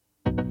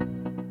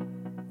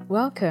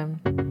Welcome.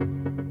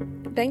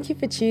 Thank you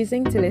for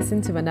choosing to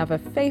listen to another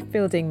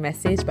faith-building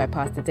message by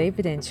Pastor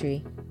David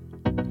Entry.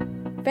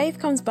 Faith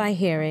comes by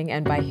hearing,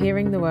 and by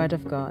hearing the Word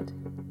of God.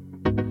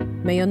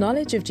 May your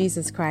knowledge of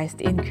Jesus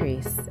Christ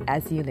increase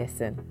as you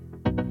listen.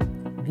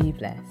 Be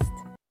blessed.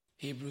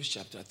 Hebrews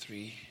chapter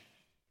 3,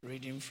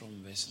 reading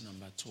from verse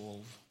number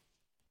 12.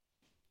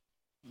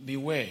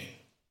 Beware,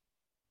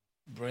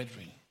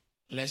 brethren,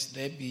 lest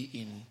there be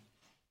in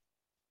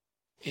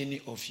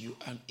any of you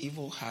an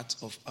evil heart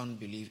of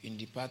unbelief in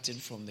departing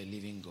from the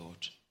living God.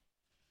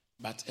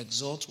 But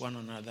exhort one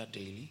another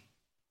daily,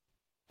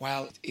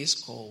 while it is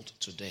called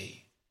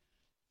today,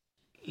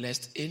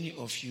 lest any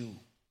of you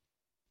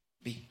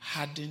be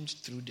hardened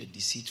through the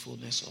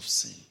deceitfulness of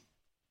sin.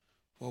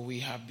 For we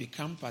have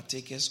become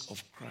partakers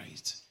of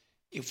Christ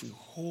if we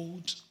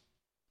hold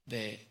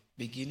the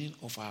beginning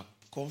of our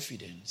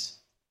confidence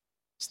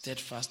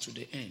steadfast to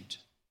the end.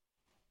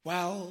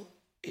 While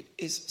it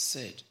is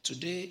said,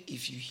 today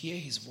if you hear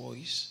his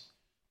voice,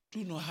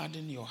 do not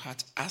harden your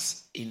heart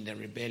as in the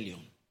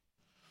rebellion.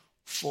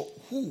 For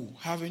who,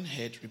 having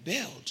heard,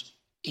 rebelled?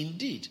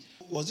 Indeed,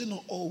 was it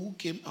not all who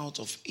came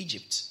out of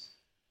Egypt,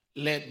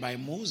 led by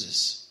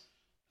Moses?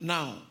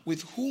 Now,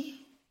 with whom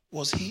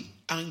was he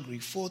angry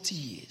 40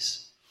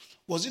 years?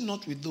 Was it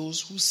not with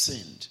those who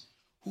sinned,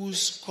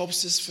 whose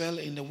corpses fell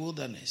in the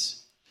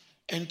wilderness?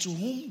 And to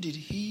whom did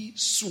he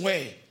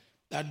swear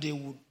that they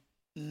would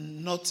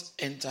not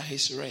enter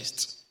his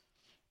rest,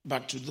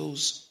 but to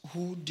those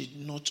who did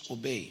not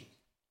obey?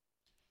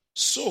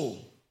 So,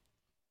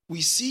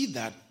 we see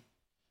that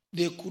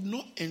they could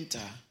not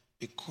enter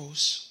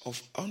because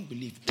of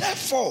unbelief.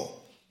 Therefore,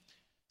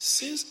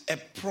 since a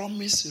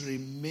promise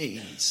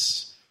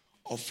remains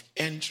of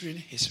entering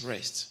his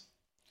rest,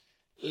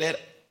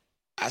 let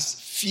us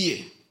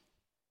fear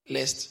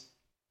lest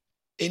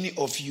any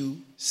of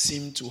you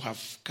seem to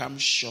have come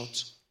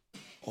short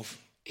of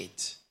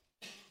it.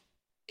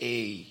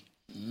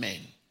 Amen.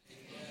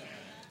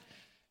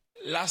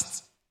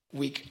 Last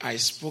week I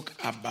spoke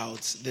about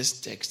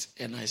this text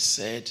and I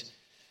said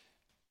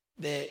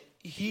the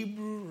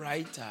Hebrew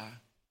writer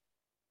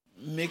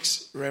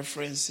makes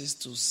references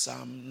to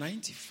Psalm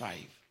 95,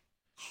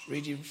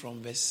 reading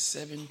from verse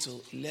 7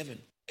 to 11.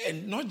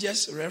 And not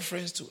just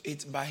reference to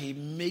it, but he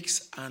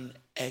makes an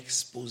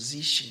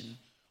exposition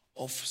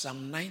of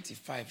Psalm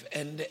 95.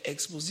 And the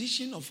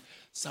exposition of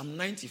Psalm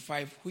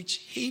 95, which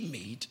he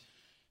made,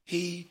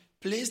 he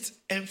placed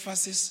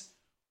emphasis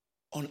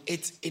on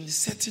it in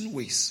certain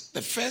ways.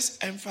 The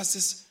first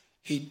emphasis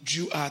he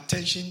drew our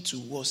attention to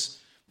was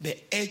the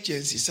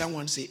urgency.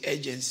 Someone say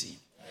urgency.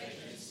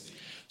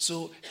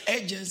 So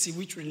urgency,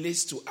 which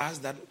relates to us,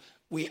 that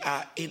we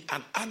are in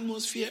an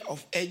atmosphere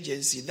of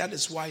urgency. That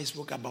is why he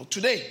spoke about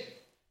today,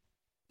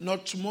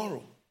 not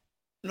tomorrow,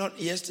 not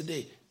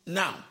yesterday,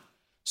 now.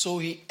 So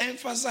he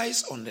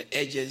emphasized on the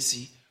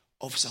urgency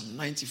of Psalm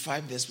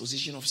 95, the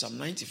exposition of Psalm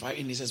 95,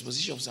 in his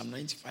exposition of Psalm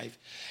 95.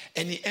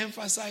 And he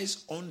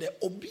emphasized on the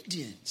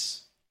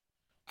obedience,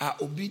 our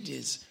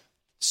obedience.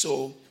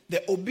 So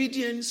the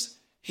obedience,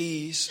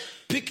 he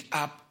picked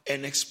up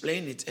and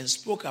explained it and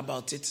spoke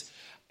about it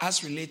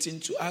as relating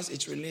to us.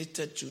 It's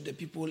related to the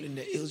people in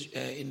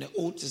the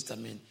Old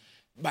Testament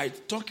by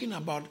talking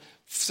about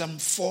some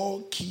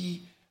four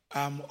key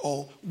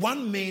or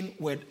one main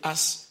word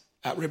as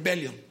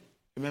rebellion.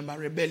 Remember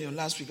rebellion.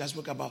 Last week I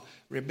spoke about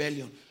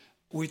rebellion.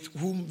 With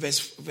whom, verse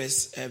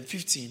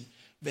 15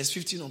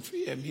 of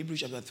Hebrews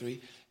chapter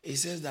 3, it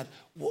says that,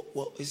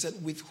 it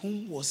said, with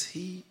whom was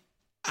he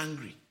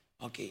angry?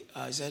 Okay,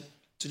 he said,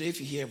 today if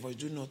you hear a voice,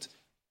 do not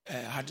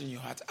harden your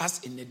heart, as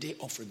in the day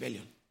of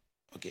rebellion.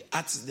 Okay,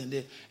 as in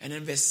the day. And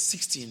then verse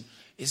 16,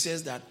 it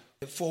says that,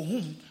 for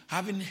whom,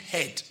 having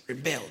heard,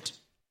 rebelled.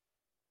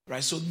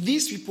 Right, so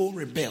these people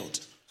rebelled.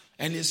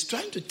 And it's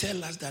trying to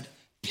tell us that,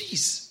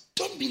 please,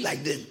 don't be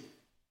like them.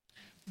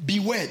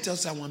 Beware, tell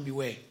someone,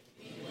 beware.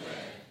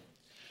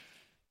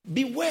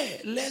 Beware,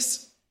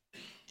 lest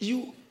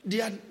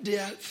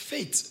their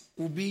fate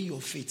will be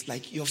your fate.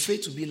 Like your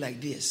fate will be like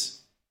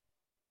this.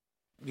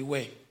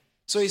 Beware.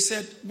 So he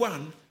said,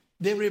 one,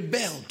 they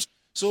rebelled.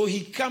 So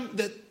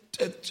the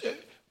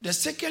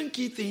second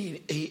key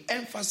thing he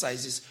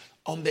emphasizes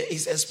on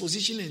his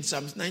exposition in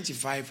Psalm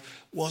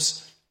 95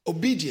 was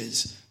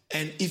obedience.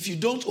 And if you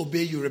don't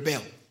obey, you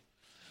rebel.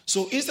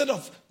 So instead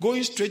of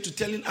going straight to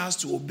telling us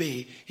to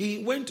obey,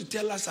 he went to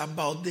tell us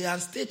about their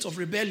state of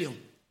rebellion.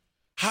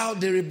 How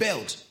they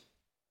rebelled.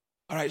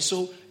 All right,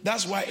 so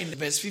that's why in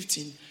verse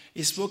 15,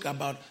 he spoke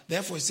about,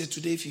 therefore he said,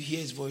 today if you hear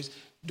his voice,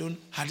 don't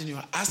harden your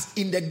heart. As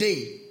in the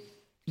day,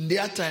 in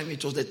their time,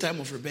 it was the time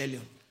of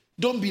rebellion.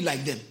 Don't be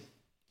like them. He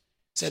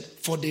said,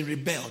 for they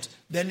rebelled.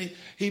 Then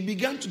he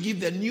began to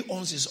give the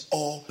nuances,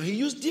 or he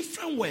used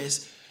different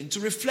words to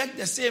reflect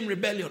the same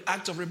rebellion,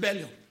 act of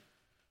rebellion.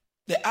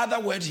 The other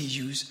word he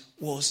used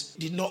was,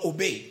 did not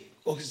obey.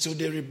 Okay, so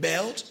they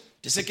rebelled.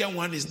 The second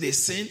one is they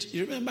sinned.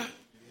 You remember?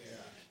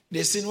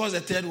 The sin was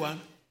the third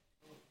one.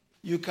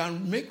 You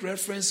can make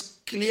reference,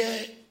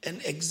 clear and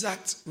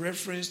exact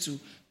reference to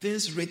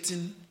things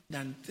written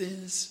than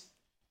things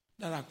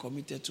that are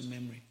committed to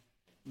memory.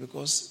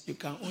 because you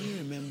can only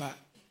remember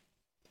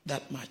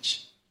that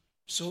much.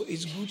 So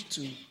it's good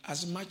to,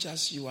 as much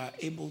as you are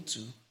able to,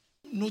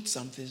 note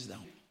some things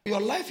down. Your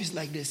life is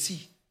like the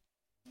sea.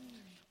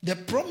 The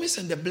promise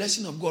and the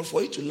blessing of God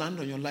for it to land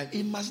on your life,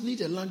 it must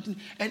need a landing,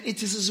 and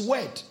it is His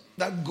word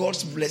that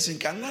God's blessing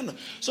can land on.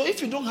 So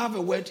if you don't have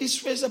a word,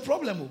 it's a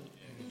problem.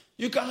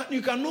 You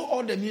can know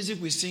all the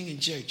music we sing in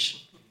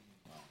church,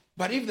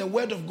 but if the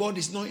word of God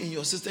is not in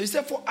your system, He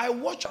said, "For I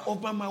watch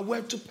over my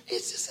word to."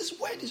 It's His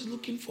word He's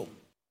looking for.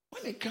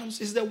 When it comes,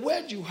 it's the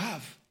word you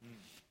have.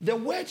 The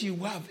word you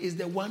have is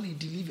the one He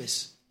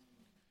delivers,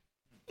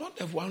 not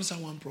the one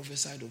someone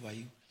prophesied over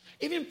you.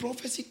 Even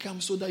prophecy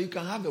comes so that you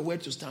can have a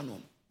word to stand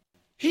on.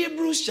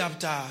 Hebrews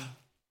chapter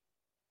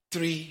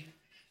 3,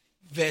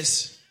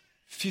 verse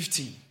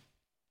 15,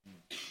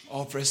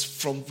 or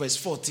from verse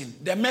 14.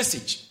 The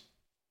Message.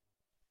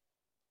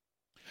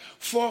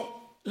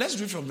 Let's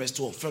read from verse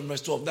 12. From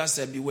verse 12, that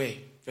said, beware.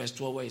 Verse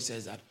 12, where it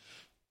says that.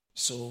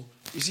 So,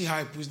 you see how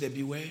it puts the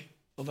beware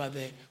over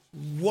there?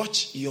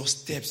 Watch your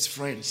steps,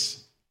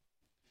 friends.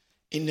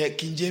 In the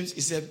King James,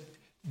 it said,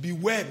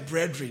 beware,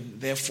 brethren,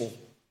 therefore.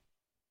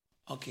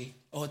 Okay?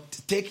 Or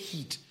take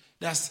heed.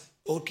 That's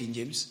Old King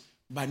James.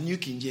 But New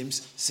King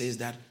James says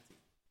that,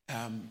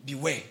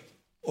 beware.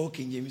 Old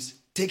King James,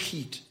 take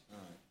heed.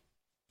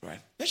 Right?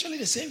 Actually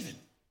the same thing.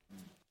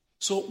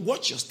 So,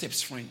 watch your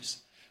steps, friends.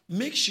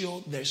 Make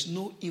sure there's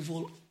no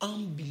evil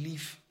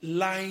unbelief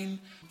lying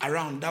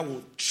around that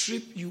will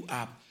trip you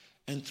up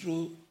and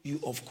throw you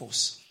off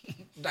course,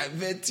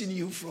 diverting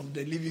you from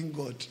the living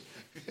God.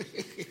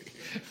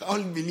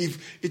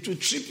 Unbelief, it will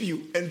trip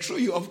you and throw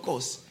you off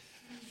course.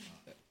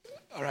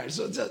 All right,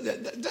 so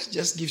that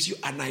just gives you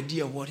an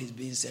idea of what is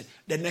being said.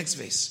 The next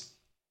verse.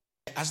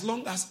 As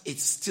long as it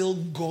still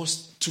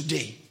goes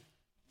today.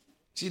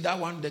 See that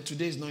one, the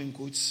today is not in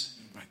quotes.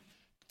 Right.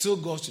 Still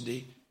goes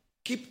today.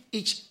 Keep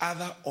each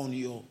other on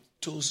your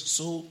toes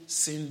so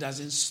sin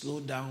doesn't slow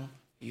down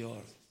your...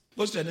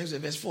 Go to the next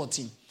verse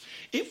 14.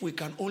 If we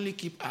can only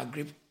keep our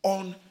grip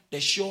on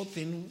the sure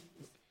thing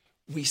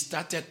we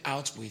started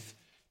out with,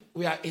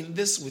 we are in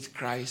this with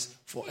Christ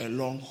for a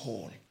long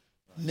haul.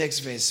 Next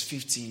verse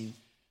 15.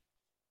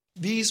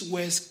 These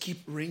words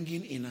keep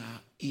ringing in our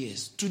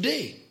ears.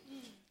 Today,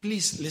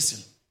 please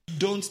listen.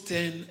 Don't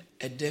turn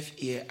a deaf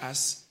ear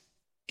as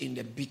in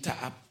the bitter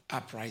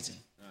uprising.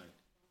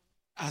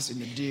 As in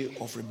the day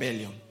of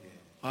rebellion.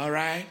 All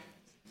right?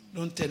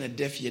 Don't turn a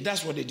deaf ear.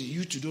 That's what they did.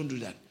 You too, don't do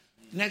that.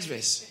 Next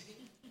verse.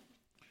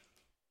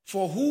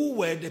 For who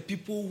were the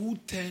people who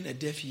turned a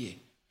deaf ear?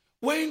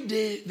 When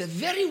the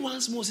very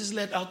ones Moses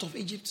led out of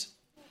Egypt.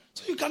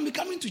 So you can be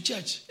coming to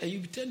church and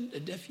you turn a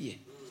deaf ear.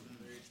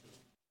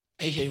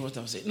 Are you hearing what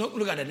I'm saying? No,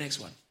 look at the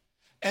next one.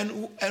 And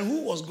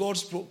who was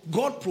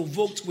God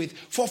provoked with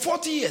for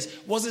 40 years?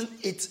 Wasn't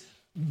it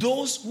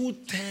those who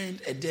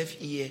turned a deaf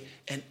ear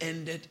and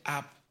ended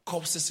up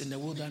corpses in the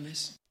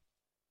wilderness?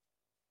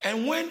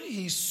 And when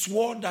he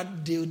swore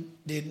that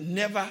they'd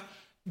never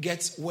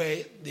get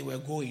where they were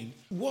going,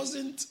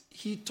 wasn't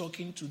he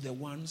talking to the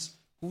ones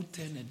who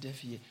turned a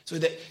deaf ear? So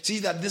see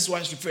that this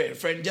one's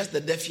referring just the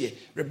deaf ear,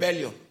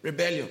 rebellion.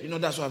 You know,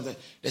 that's what I'm saying.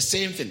 The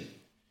same thing.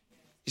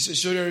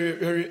 So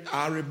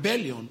our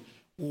rebellion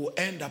will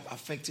end up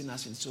affecting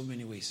us in so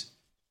many ways.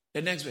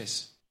 The next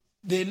verse.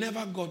 They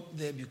never got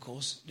there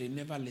because they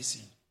never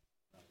listened,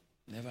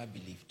 never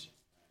believed.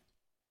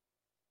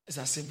 It's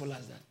as simple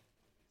as that.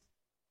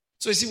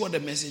 So you see what the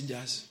message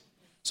does?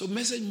 So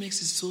message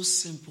makes it so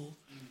simple.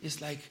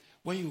 It's like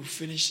when you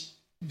finish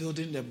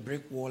building the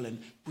brick wall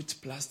and put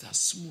plaster,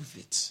 smooth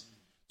it.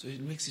 So it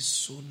makes it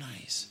so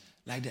nice.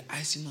 Like the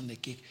icing on the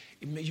cake.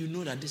 You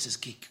know that this is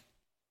cake.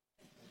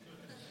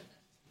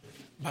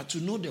 But to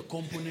know the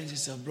components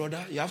itself,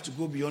 brother, you have to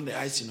go beyond the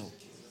icing.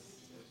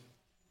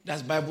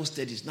 That's Bible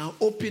studies. Now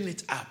open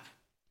it up.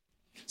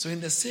 So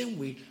in the same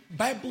way,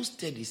 Bible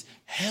studies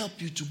help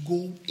you to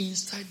go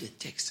inside the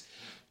text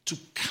to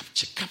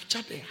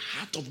capture the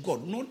heart of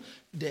God, not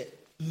the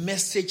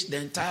message, the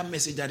entire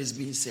message that is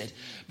being said.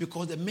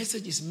 Because the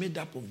message is made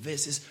up of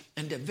verses,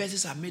 and the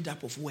verses are made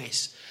up of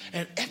words.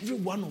 And every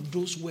one of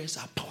those words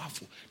are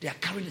powerful. They are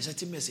carrying a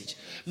certain message.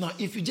 Now,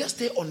 if you just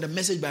stay on the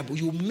message Bible,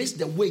 you miss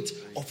the weight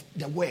of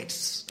the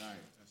words. That's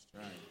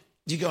right.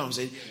 Do you get what I'm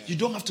saying? You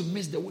don't have to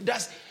miss the word.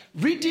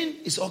 Reading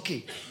is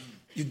okay.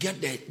 You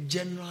get the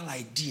general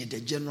idea,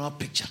 the general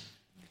picture.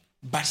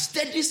 But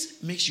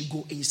studies makes you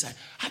go inside.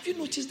 Have you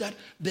noticed that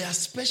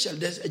there's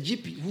a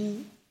GP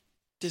who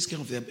takes care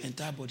of the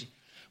entire body,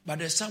 but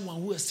there's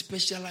someone who is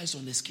specialized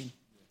on the skin.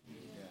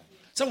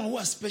 Someone who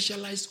is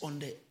specialized on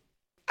the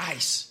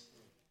eyes.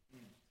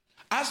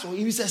 As for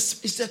him,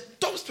 he's a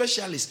top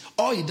specialist.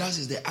 All he does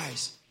is the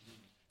eyes.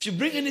 If you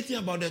bring anything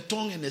about the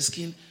tongue and the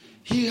skin,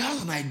 he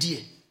has an idea,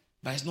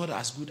 but it's not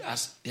as good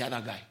as the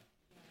other guy.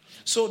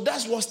 So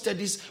that's what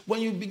studies,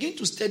 when you begin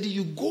to study,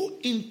 you go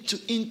into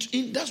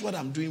that's what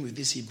I'm doing with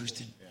this Hebrews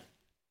thing.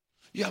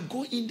 You are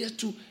going in there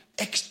to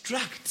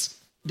extract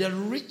the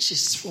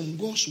riches from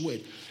God's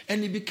word.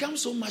 And it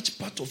becomes so much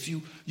part of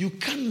you, you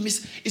can't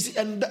miss.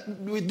 And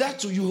with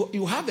that,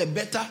 you have a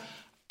better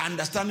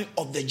understanding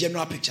of the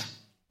general picture.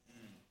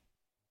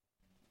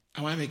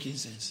 Am I making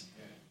sense?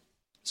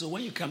 So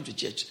when you come to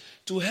church,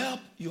 to help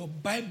your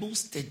Bible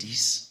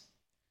studies,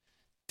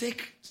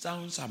 take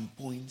down some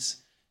points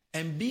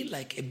and be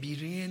like a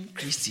Berean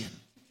Christian.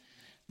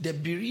 The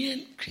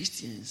Berean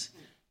Christians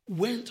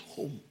went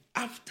home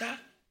after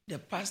the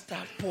pastor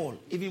Paul,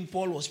 even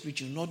Paul was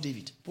preaching, not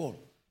David, Paul.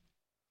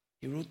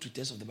 He wrote 2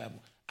 thirds of the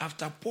Bible.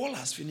 After Paul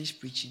has finished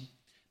preaching,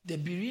 the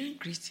Berean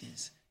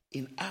Christians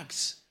in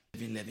Acts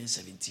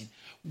 11:17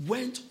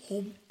 went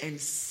home and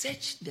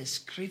searched the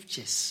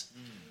scriptures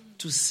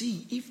to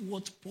see if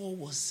what Paul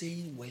was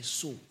saying was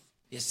so.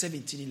 Yes,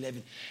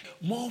 17:11.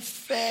 More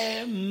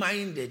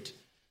fair-minded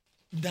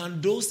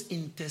than those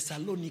in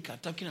Thessalonica,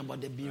 talking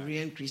about the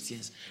Berean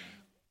Christians,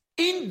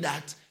 in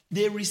that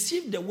they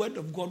received the word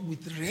of God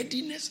with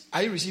readiness.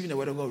 Are you receiving the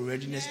word of God with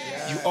readiness?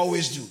 Yes. You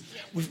always do.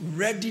 With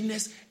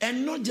readiness,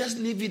 and not just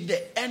leave it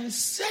there. And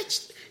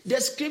search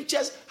the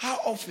scriptures, how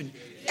often?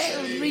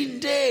 Every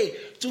day,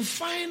 to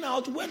find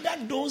out whether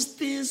those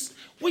things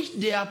which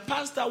their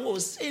pastor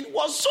was saying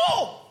was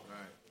so.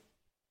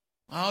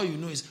 How you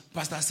know is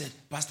pastor said,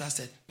 pastor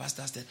said,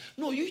 pastor said.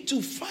 No, you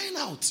to find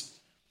out.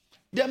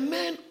 The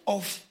men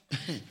of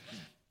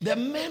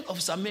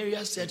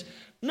Samaria said,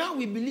 now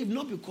we believe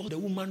not because the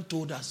woman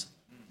told us.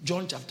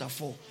 John chapter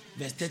 4,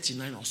 verse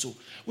 39 or so.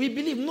 We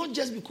believe not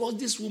just because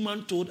this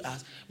woman told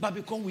us, but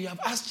because we have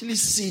actually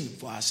seen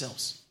for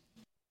ourselves.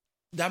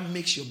 That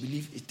makes your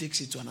belief, it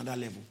takes it to another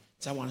level.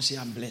 Someone say,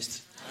 I'm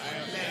blessed.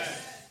 I'm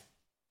blessed.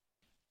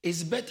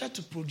 It's better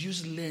to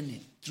produce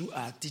learning through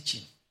our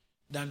teaching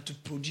than to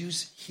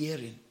produce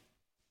hearing.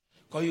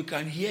 Because you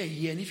can hear,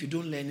 and if you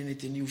don't learn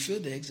anything, you fail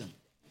the exam.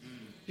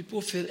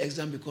 People fail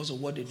exam because of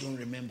what they don't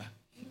remember.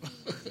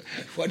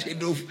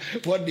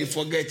 what they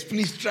forget.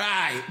 Please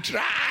try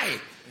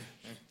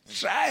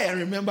and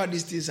remember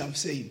these things I'm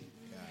saying.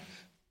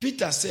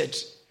 Peter said,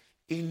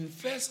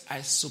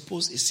 I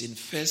suppose it's in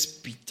 1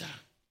 Peter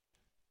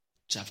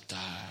chapter,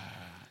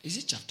 is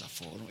it chapter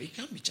 4? No, it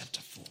can't be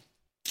chapter 4.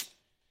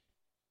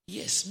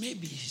 Yes,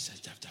 maybe it's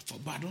chapter 4,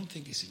 but I don't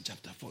think it's in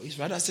chapter 4. It's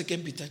rather 2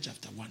 Peter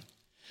chapter 1.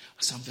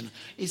 Something.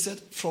 He said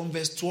from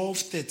verse 12,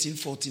 13,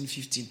 14,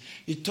 15,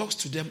 he talks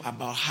to them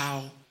about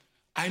how,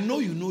 I know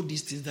you know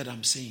these things that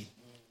I'm saying,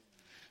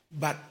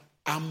 but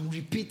I'm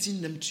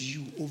repeating them to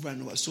you over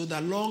and over, so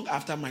that long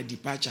after my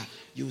departure,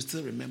 you will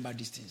still remember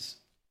these things.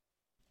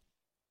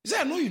 He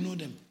said, I know you know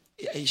them.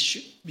 It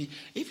should be,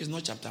 if it's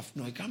not chapter,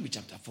 no, it can't be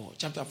chapter 4.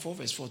 Chapter 4,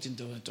 verse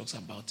 14, talks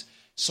about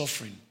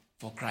suffering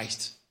for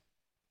Christ.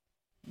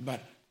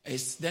 But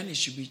then it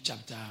should be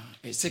chapter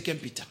 2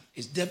 Peter.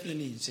 It's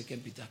definitely in 2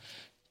 Peter.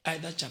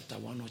 Either chapter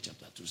 1 or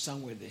chapter 2,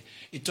 somewhere there.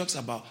 It talks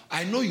about,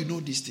 I know you know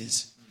these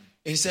things.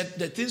 He said,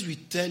 the things we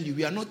tell you,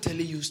 we are not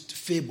telling you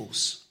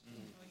fables.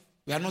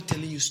 We are not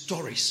telling you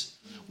stories.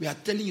 We are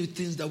telling you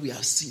things that we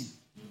have seen,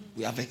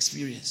 we have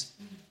experienced.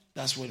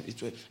 That's what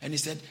it was. And he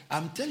said,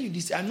 I'm telling you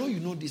this, I know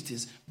you know these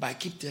things, but I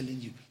keep telling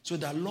you, so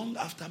that long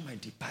after my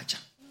departure,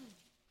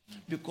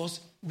 because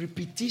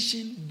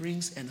repetition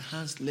brings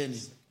enhanced learning.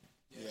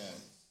 Yeah.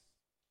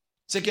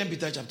 2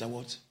 Peter chapter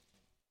what?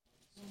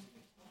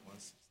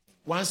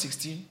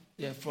 1:16,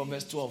 yeah, from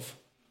verse 12.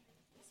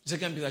 2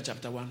 Peter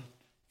chapter 1,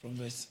 from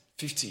verse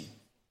 15.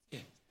 Yeah,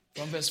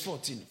 from verse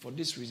 14, for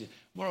this reason.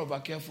 Moreover,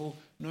 careful,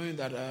 knowing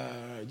that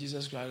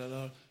Jesus Christ,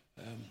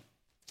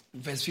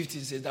 verse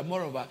 15 says that,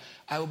 moreover,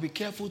 I will be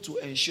careful to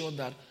ensure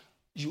that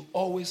you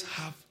always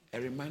have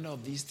a reminder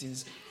of these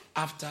things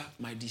after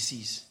my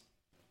decease.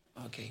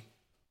 Okay.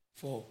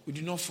 For we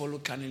do not follow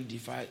carnally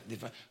defy.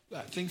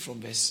 I think from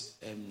verse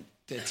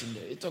 13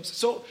 there, it talks.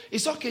 So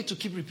it's okay to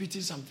keep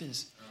repeating some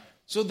things.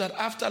 So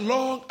that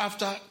long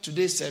after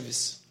today's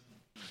service.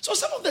 So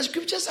some of the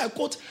scriptures I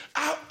quote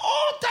are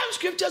all-time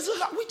scriptures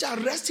which are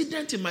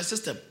resident in my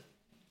system.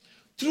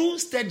 Through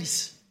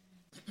studies.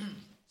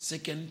 2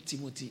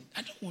 Timothy.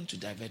 I don't want to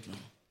divert now.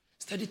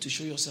 Study to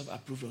show yourself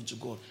approved unto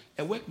God.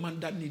 A workman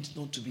that needs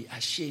not to be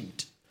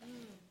ashamed.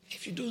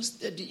 If you don't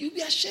study, you'll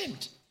be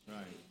ashamed.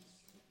 Right.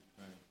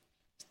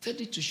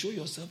 Study to show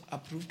yourself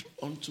approved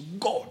unto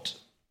God.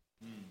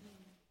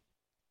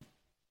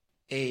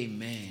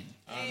 Amen.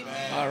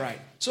 Amen. All right.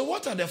 So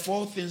what are the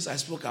 4 things I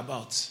spoke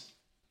about?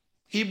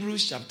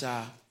 Hebrews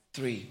chapter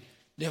 3.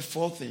 There are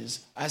 4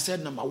 things. I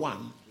said number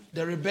 1,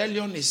 the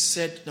rebellion is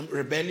said,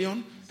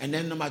 rebellion, and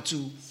then number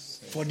 2,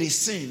 for they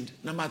sinned.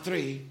 Number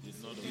 3,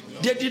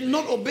 they did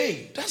not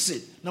obey. That's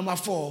it. Number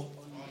 4,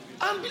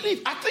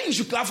 unbelief. I think you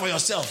should clap for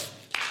yourself.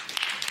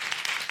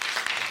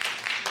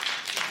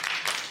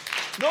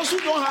 Those who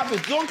don't have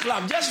it, don't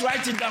clap. Just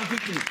write it down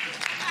quickly.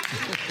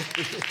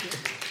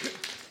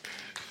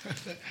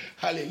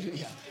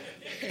 Hallelujah.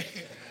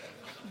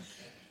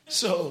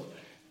 So,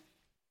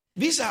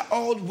 these are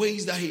all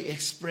ways that he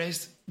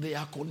expressed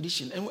their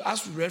condition. And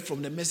as we read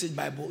from the Message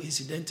Bible,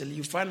 incidentally,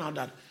 you find out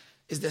that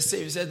it's the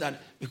same. He said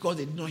that because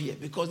they did not hear,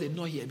 because they did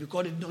not hear,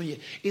 because they did not hear.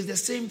 It's the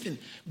same thing.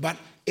 But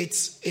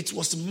it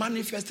was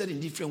manifested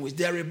in different ways.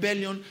 Their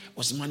rebellion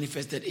was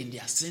manifested in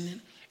their sinning.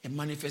 it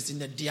manifests in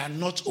that they are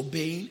not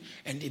obeying,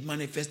 and it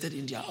manifested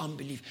in their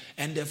unbelief.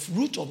 And the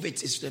root of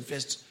it is the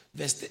verse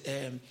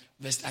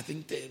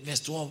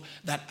 12,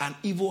 that an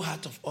evil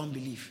heart of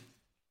unbelief.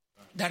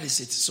 That is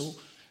it. So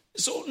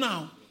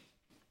now,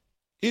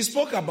 he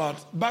spoke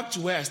about, back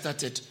to where I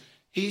started,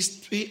 he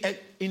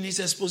in his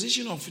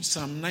exposition of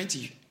Psalm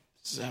 90,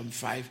 Psalm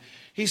 5,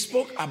 he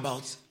spoke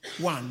about,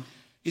 1,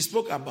 he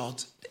spoke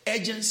about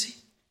urgency,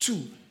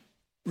 2,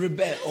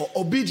 rebel or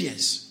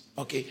obedience.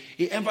 Okay,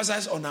 he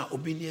emphasized on our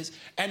obedience.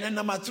 And then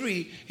number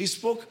 3, he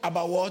spoke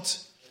about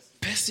what?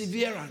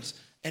 Perseverance.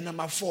 And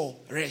number 4,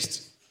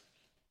 rest.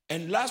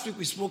 And last week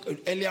we spoke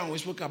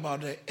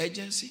about the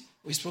urgency.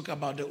 We spoke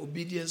about the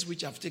obedience,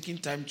 which I've taken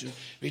time to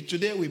read.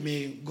 Today we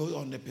may go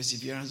on the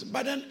perseverance.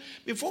 But then,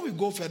 before we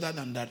go further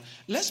than that,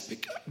 let's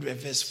pick up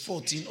verse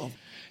 14 of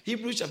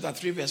Hebrews chapter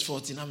 3, verse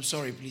 14. I'm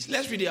sorry, please.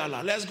 Let's read it out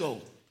loud. Let's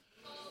go.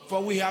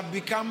 For we have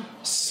become,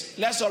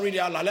 let's all read it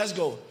out loud. Let's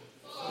go.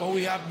 For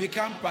we have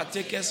become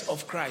partakers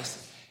of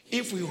Christ,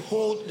 if we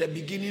hold the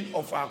beginning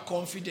of our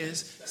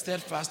confidence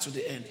steadfast to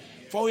the end.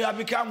 For we have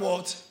become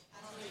what?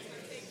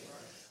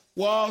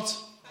 What?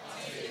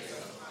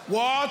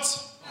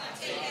 What?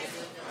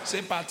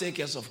 Say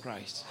partakers of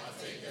Christ.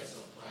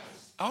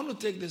 I want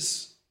to take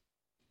this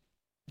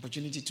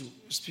opportunity to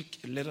speak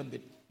a little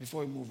bit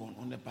before we move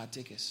on the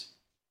partakers.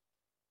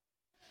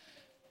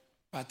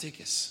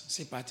 Partakers.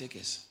 Say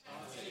partakers.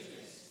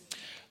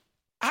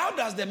 How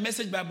does the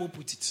Message Bible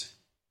put it?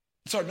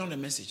 Sorry, not the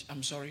Message.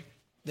 I'm sorry.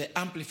 The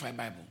Amplified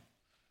Bible.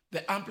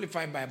 The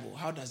Amplified Bible.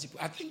 How does it put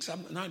it? I think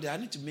I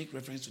need to make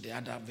reference to the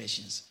other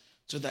versions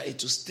so that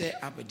it will stir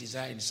up a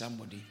desire in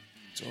somebody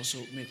to also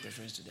make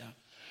reference to that.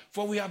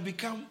 For we have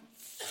become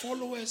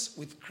followers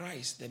with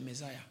Christ, the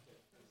Messiah.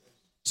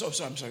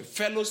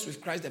 Fellows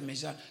with Christ, the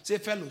Messiah. Say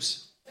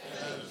fellows.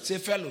 Say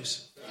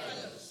fellows.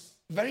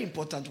 Very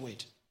important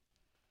word.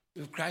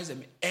 With Christ,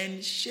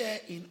 and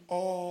share in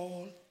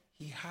all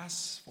he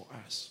has for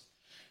us.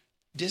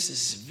 This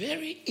is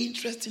very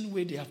interesting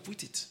way they have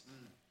put it.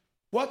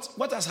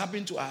 What has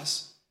happened to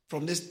us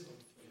from this?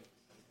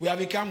 We have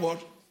become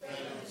what?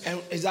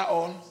 And is that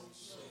all?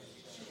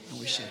 And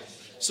we share.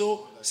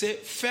 So say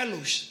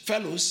fellows,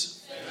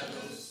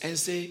 and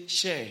say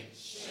share.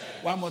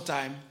 One more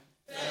time.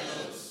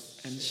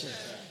 Fellows. And share.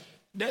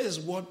 That is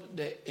what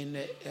in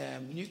the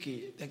New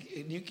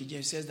King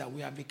James says, that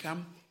we have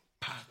become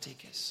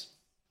partakers.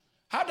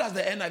 How does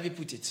the NIV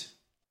put it?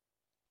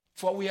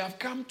 For we have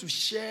come to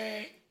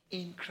share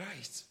in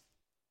Christ.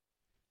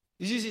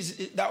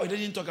 That we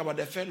didn't talk about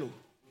the fellow.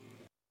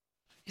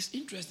 It's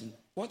interesting.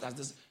 What does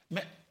this?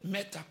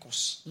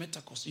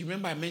 Metakos. You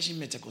remember I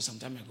mentioned metakos some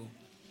time ago.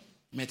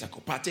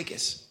 Metakos.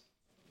 Partakers.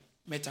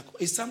 Metakos.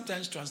 It's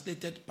sometimes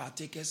translated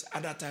partakers,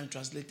 other times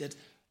translated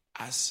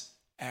as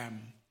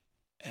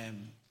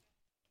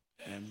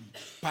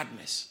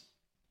partners.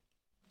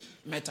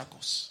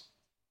 Metakos.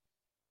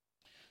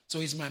 So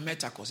he's my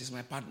metakos, he's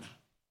my partner.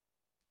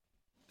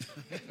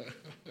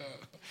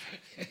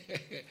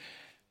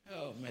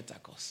 Oh,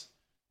 metakos.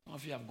 Some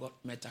of you have got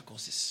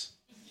metakoses.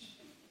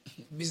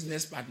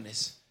 Business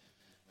partners.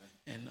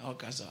 And all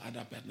kinds of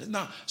other partners.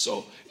 Now,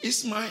 so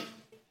it's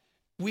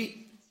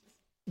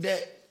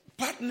the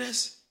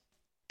partners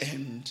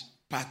and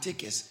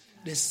partakers,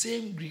 the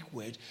same Greek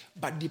word,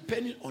 but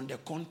depending on the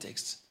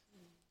context,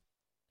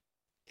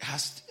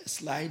 has a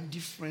slight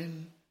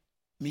different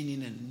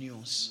meaning and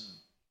nuance.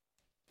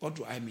 What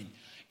do I mean?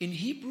 In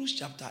Hebrews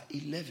chapter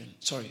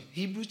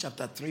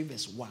 3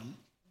 verse 1,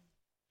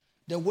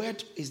 the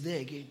word is there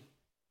again.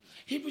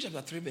 Hebrews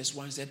chapter 3 verse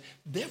 1 said,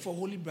 therefore,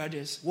 holy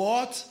brothers,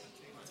 what?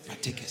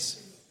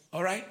 Partakers.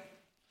 All right?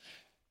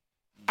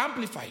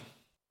 Amplified.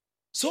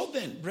 So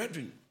then,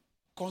 brethren,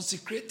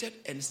 consecrated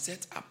and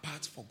set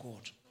apart for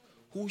God,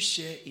 who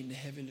share in the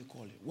heavenly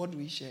calling. What do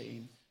we share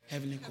in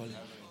heavenly calling?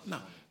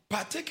 Now,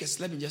 partakers,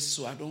 let me just,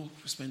 so I don't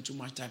spend too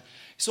much time.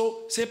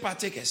 So, say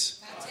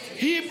partakers.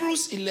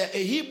 Hebrews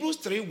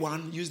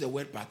 3:1 use the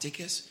word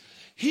partakers.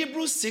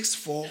 Hebrews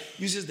 6:4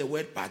 uses the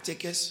word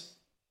partakers.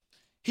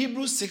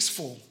 Hebrews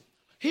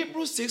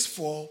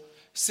 6:4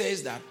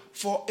 says that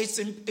for it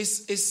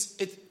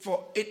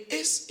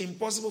is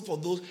impossible for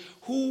those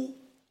who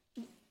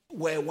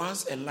were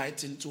once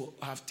enlightened to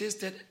have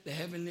tasted the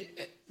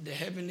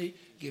heavenly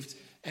gift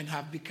and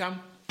have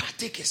become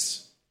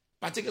partakers.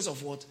 Partakers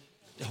of what?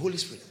 The Holy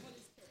Spirit.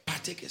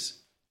 Partakers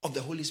of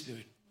the Holy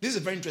Spirit. This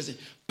is very interesting.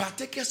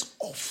 Partakers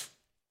of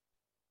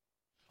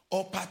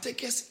or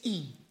partakers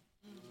in.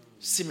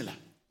 Similar.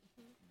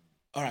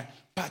 All right.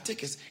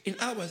 Partakers. In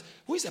other words,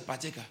 who is a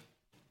partaker?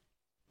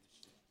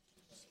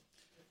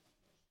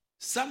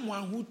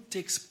 Someone who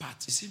takes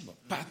part. You see,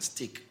 part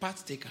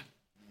taker.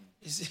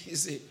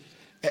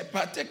 A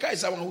partaker is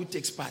someone who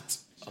takes part.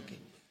 Okay.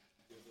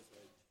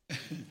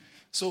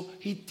 So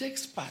he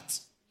takes part.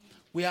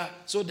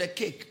 So the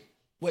cake,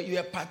 where you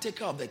are a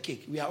partaker of the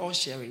cake, we are all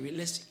sharing.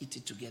 Let's eat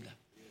it together.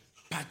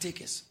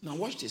 Partakers. Now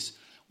watch this.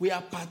 We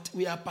are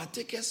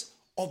partakers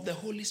of the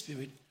Holy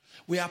Spirit.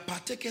 We are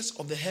partakers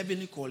of the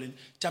heavenly calling.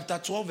 Chapter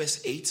 12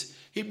 verse 8.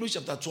 Hebrews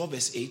chapter 12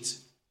 verse 8.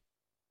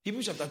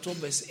 Hebrews chapter 12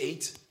 verse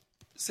 8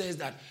 says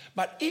that,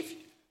 but if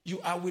you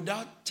are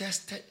without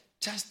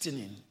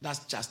chastening,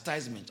 that's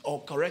chastisement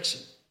or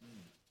correction,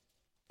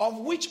 of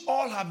which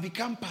all have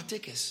become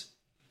partakers,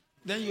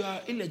 then you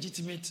are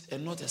illegitimate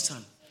and not a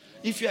son.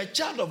 If you are a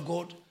child of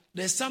God,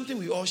 there's something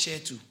we all share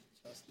too.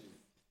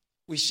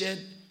 We share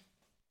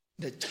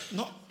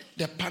not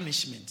the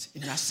punishment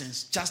in that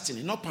sense,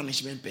 chastening, not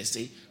punishment per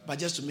se, but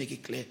just to make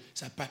it clear,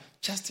 it's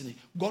chastening,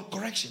 God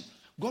correction.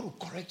 God will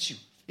correct you.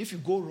 If you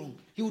go wrong,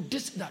 he will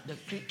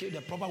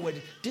the proper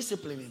word,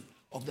 disciplining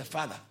of the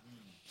father.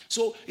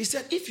 So he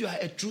said, if you are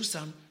a true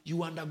son,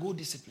 you undergo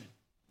discipline.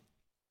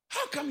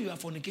 How come you are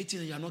fornicating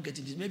and you are not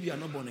getting this? Maybe you are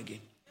not born again.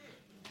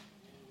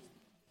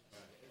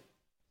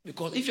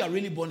 Because if you are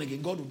really born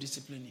again, God will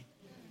discipline you.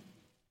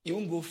 You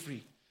won't go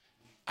free.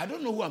 I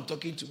don't know who I'm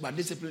talking to, but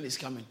discipline is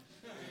coming.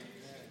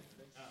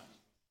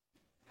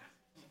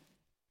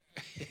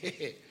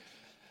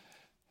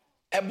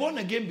 A born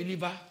again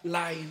believer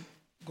lying,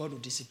 God will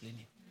discipline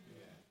him.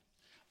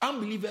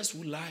 Unbelievers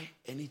will lie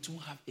and it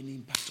won't have any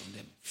impact on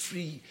them.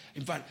 Free.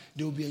 In fact,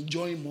 they will be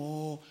enjoying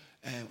more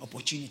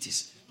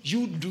opportunities.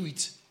 You do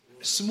it.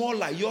 Small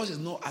lie. Yours is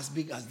not as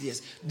big as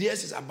theirs.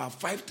 Theirs is about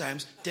 5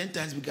 times, 10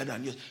 times bigger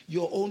than yours.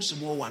 Your own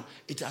small one,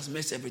 it has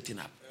messed everything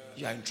up.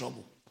 You are in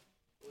trouble.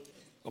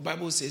 The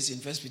Bible says in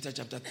 1 Peter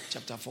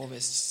chapter 4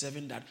 verse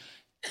 7 that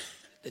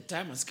the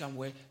time has come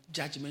where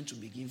judgment will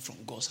begin from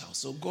God's house.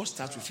 So God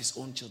starts with his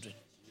own children.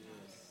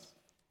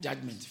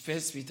 Judgment. 1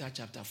 Peter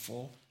chapter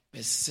 4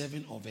 verse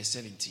 7 or verse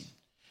 17.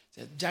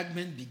 The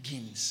judgment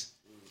begins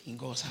in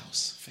God's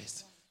house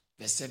first.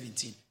 Verse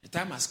 17. The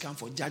time has come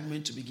for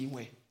judgment to begin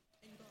where?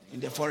 In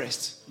the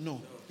forest. No,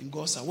 in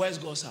God's house. Where is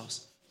God's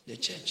house? The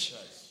church.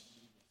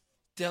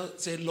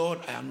 Say, Lord,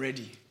 I am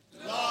ready.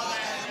 Lord, I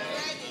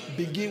am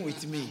ready. Begin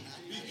with me.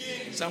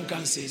 Some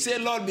can say,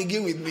 Lord,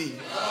 begin with me.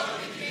 Lord,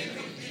 begin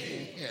with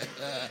me.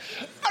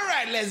 All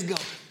right, let's go.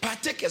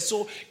 Partaker.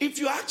 So if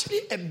you're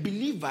actually a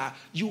believer,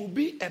 you will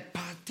be a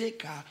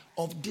partaker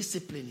of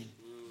disciplining.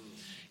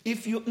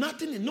 If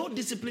no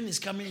discipline is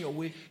coming your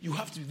way, you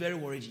have to be very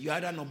worried. You're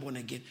either not born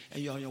again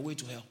and you're on your way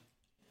to hell.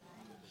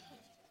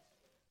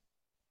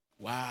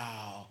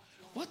 Wow.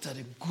 What a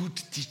good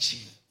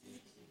teaching.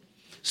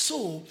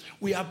 So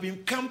we have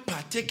become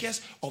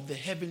partakers of the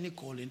heavenly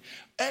calling.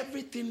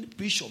 Everything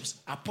bishops,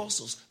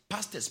 apostles,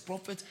 pastors,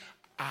 prophets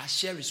are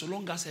sharing, so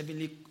long as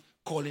heavenly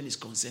calling is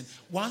concerned.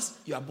 Once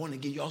you are born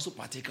again, you also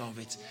partaker of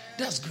it.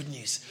 That's good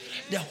news.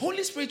 The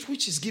Holy Spirit,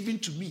 which is given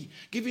to me,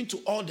 given to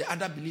all the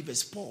other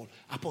believers, Paul,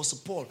 Apostle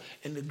Paul,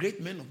 and the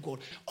great men of God,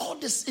 all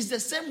this is the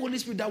same Holy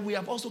Spirit that we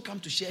have also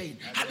come to share in.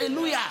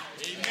 Hallelujah.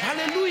 Amen.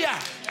 Hallelujah.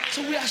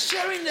 So we are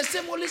sharing the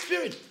same Holy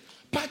Spirit.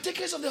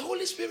 Partakers of the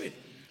Holy Spirit.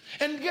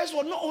 And guess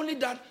what? Not only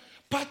that,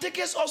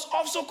 partakers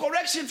also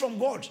correction from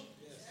God.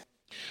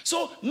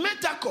 So,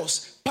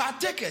 metakos,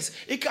 partakers,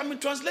 it can be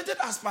translated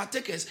as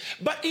partakers.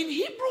 But in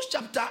Hebrews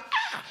chapter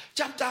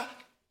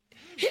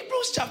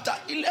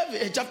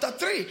 11, chapter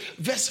 3,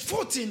 verse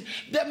 14,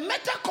 the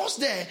metakos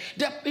there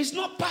is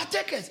not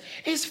partakers,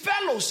 it's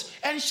fellows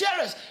and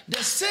sharers.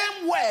 The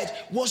same word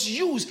was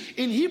used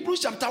in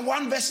Hebrews chapter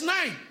 1, verse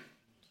 9.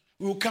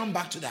 We will come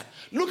back to that.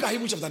 Look at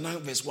Hebrews chapter 9,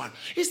 verse 1.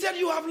 He said,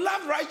 you have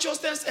loved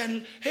righteousness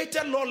and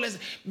hated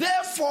lawlessness.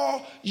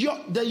 Therefore,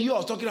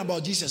 you're talking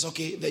about Jesus,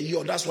 okay?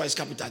 That's why it's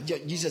capital.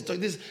 Jesus,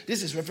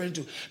 this is referring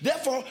to.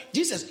 Therefore,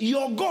 Jesus,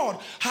 your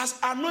God, has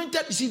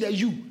anointed, you see the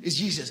you is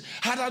Jesus,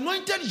 had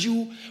anointed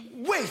you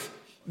with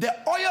the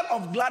oil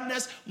of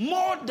gladness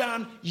more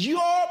than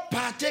your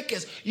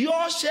partakers,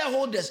 your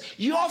shareholders,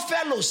 your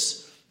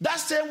fellows. That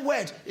same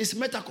word is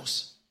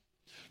metakos.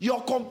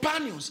 Your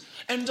companions.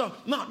 And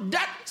now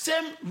that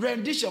same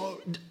rendition,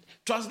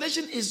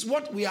 translation is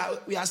what we are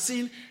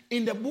seeing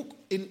in the book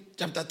in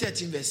chapter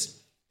 13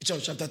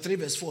 chapter 3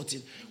 verse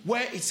 14,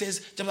 where it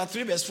says, chapter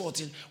 3 verse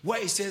 14,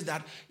 where it says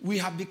that we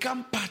have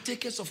become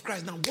partakers of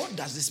Christ. Now what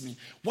does this mean?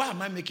 Why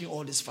am I making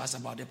all this fuss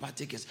about the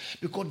partakers?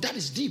 Because that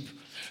is deep.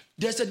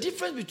 There's a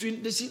difference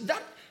between,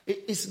 that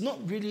is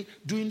not really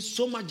doing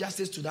so much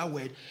justice to that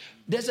word.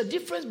 There's a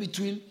difference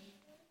between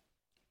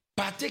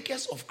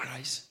partakers of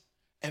Christ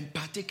and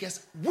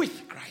partakers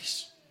with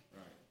Christ.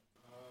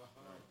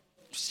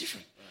 It's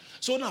different.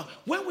 So now,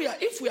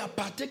 if we are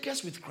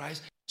partakers with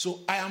Christ,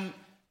 so I am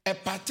a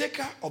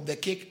partaker of the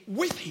cake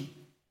with him,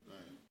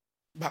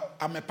 but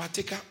I'm a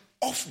partaker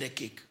of the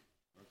cake.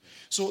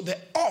 So the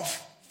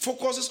of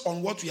focuses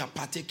on what we are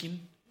partaking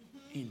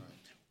in.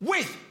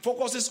 With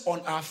focuses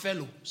on our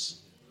fellows.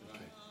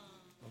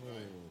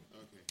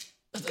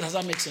 Does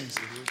that make sense?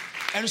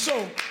 And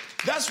so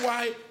that's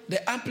why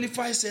the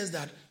Amplifier says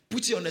that.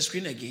 Put it on the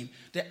screen again.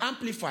 The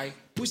Amplify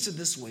puts it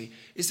this way.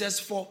 It says,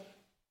 for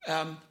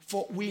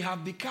we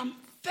have become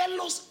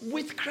fellows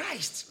with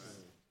Christ,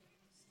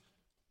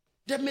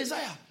 the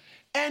Messiah,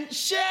 and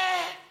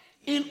share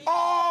in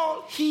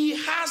all he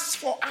has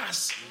for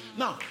us.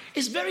 Now,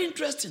 it's very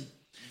interesting.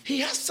 He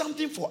has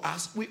something for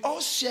us. We all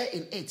share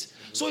in it.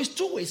 So it's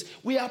two ways.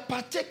 We are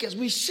partakers.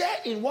 We share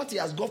in what he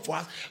has got for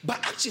us. But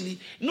actually,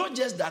 not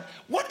just that.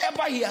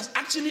 Whatever he has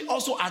actually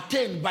also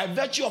attained by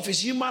virtue of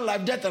his human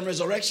life, death, and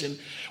resurrection,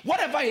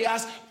 whatever he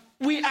has,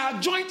 we are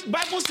joint.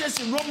 Bible says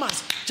in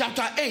Romans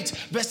chapter 8,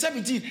 verse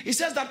 17, it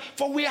says that,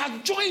 for we are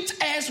joint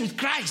heirs with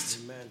Christ.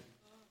 Amen.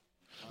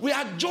 We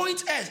are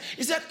joint heirs.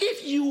 He said,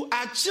 if you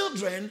are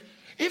children,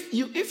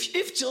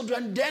 if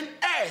children, then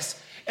heirs.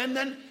 And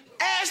then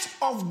heirs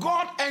of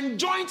God and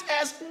joint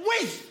heirs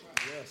with.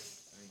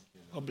 Yes. Thank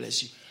you. God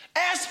bless you.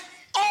 Heirs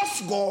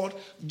of God,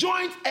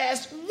 joint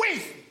heirs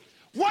with.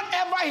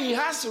 Whatever he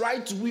has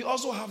right to, we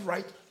also have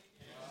right.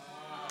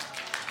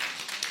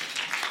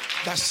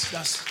 That's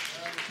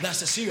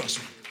a serious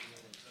one.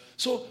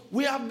 So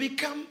we have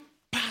become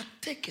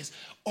partakers.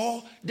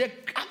 Or the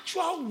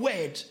actual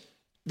word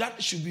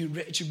that should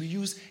be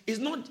used is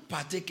not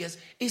partakers,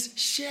 it's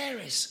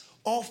sharers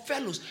or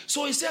fellows.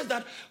 So he says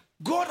that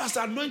God has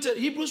anointed,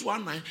 Hebrews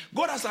 1:9,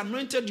 God has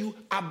anointed you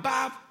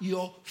above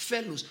your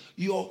fellows.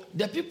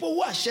 The people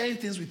who are sharing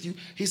things with you,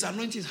 his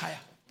anointing is higher.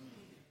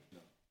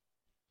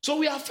 So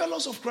we are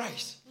fellows of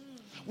Christ.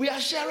 We are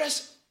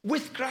sharers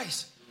with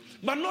Christ.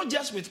 But not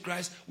just with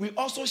Christ, we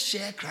also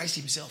share Christ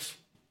himself.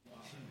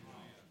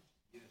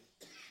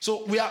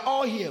 So we are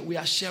all here, we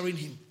are sharing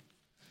him.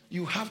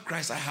 You have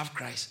Christ, I have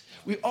Christ.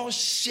 We all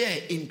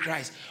share in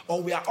Christ,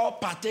 or we are all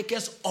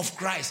partakers of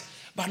Christ.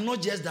 But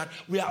not just that,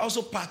 we are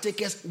also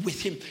partakers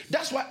with him.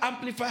 That's why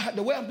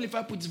the way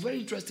Amplified puts it is very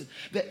interesting.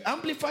 The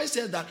Amplified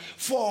says that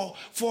for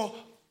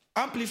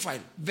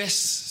Amplified,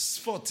 verse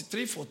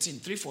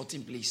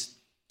 3:14, please.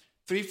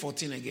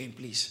 3:14 again,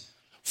 please.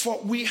 For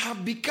we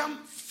have become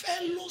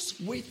fellows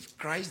with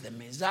Christ the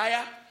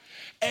Messiah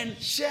and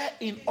share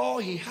in all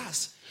he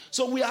has.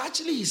 So we are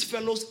actually his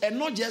fellows, and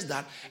not just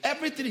that,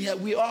 everything here,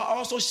 we are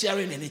also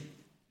sharing in it.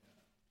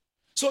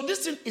 So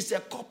this thing is a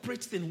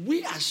corporate thing.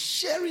 We are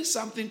sharing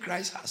something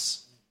Christ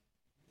has.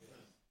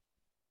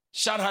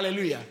 Shout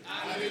hallelujah.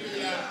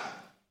 Hallelujah.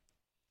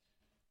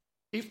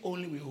 If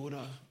only we hold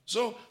on.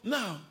 So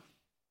now,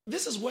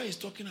 this is what he's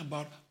talking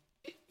about.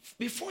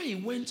 Before he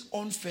went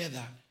on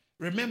further,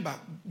 remember,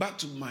 back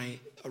to my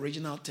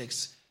original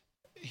text,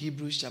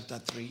 Hebrews chapter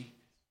 3,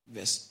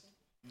 verse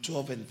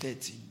 12 and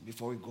 13,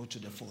 before we go to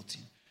the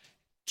 14.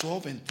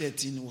 12 and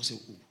 13 was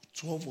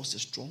a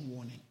strong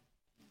warning.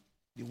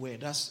 Beware.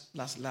 That's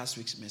last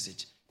week's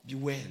message.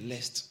 Beware,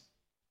 lest.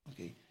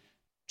 Okay.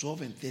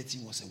 12 and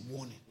 13 was a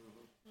warning.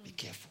 Be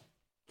careful.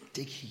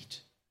 Take heed.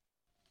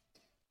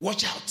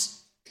 Watch out.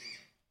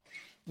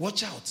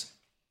 Watch out.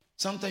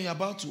 Sometimes you're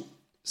about to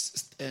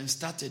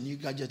start a new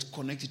gadget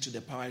connected to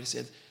the power. He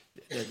said,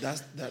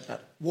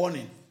 that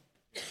warning.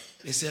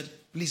 They said,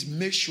 please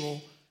make sure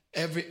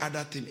every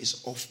other thing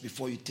is off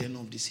before you turn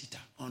on this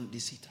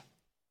heater.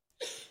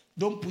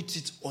 Don't put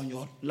it on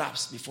your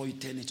laps before you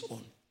turn it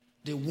on.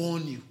 They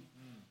warn you.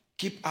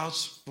 Keep out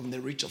from the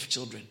reach of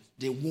children.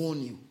 They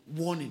warn you.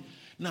 Warning.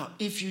 Now,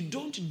 if you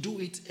don't do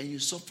it and you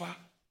suffer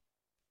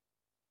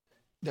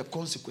the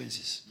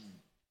consequences,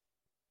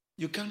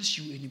 you can't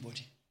sue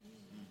anybody.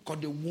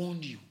 Because they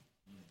warned you.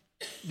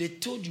 They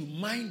told you,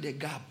 mind the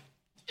gap.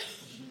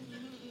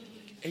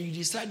 And you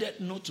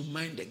decided not to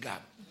mind the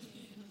gap.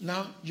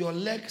 Now, your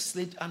leg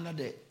slid under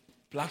the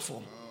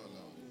platform.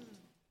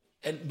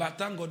 But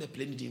thank God the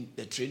train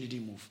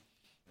didn't move.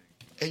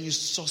 And you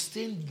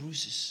sustained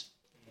bruises.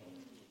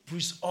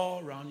 Bruises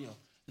all around you.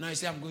 Now you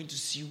say, I'm going to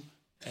sue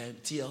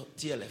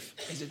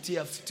TLF. Is it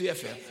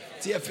TFL?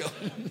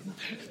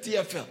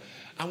 TFL.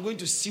 I'm going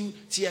to sue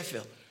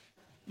TFL.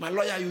 My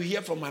lawyer, you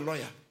hear from my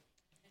lawyer.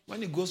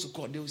 When it goes to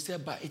court, they will say,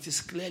 but it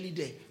is clearly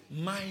there.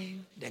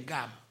 Mind the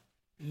gap.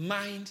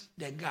 Mind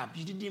the gap.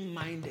 You didn't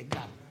mind the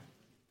gap.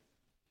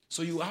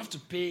 So you have to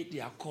pay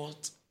their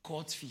court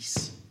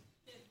fees,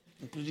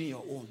 including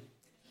your own.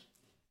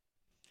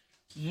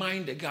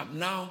 Mind the gap.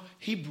 Now,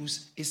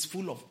 Hebrews is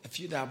full of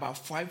there are about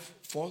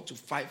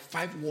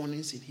five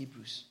warnings in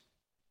Hebrews.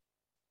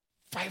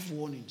 5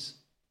 warnings.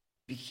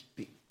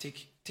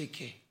 Take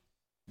care.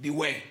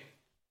 Beware,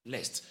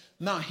 lest.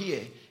 Now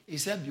here, he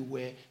said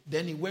beware.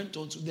 Then he went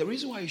on to, the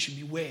reason why you should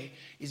beware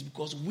is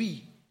because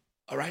we,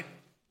 all right?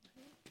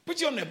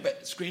 Put it on the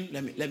screen.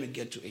 Let me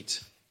get to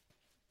it.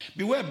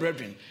 Beware,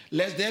 brethren,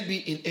 lest there be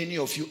in any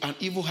of you an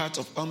evil heart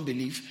of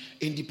unbelief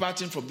in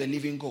departing from the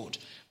living God.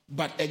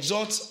 But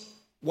exhort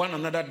one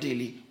another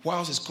daily,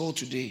 whilst it's called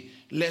today,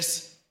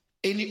 lest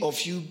any of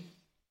you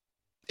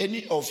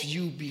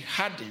be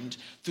hardened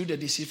through the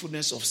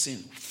deceitfulness of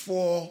sin.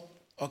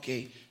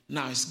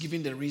 Now it's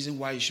giving the reason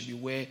why you should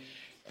beware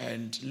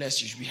and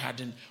lest you should be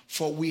hardened.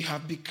 For we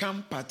have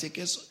become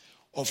partakers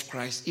of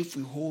Christ if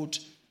we hold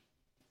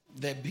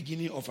the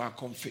beginning of our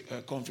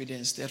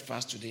confidence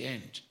steadfast to the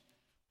end.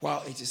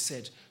 While it is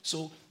said.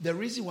 So the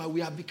reason why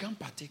we have become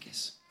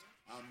partakers.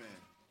 Amen.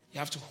 You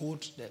have to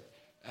hold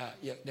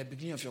the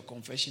beginning of your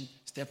confession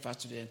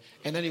steadfast to the end.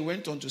 And then he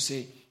went on to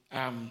say,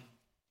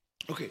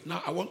 okay,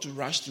 now I want to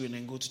rush through and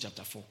then go to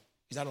chapter 4.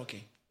 Is that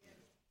okay?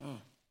 Oh.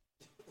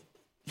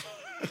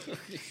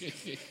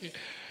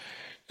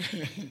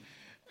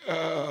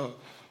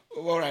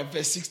 All right,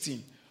 verse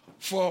 16.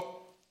 For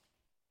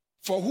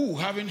who,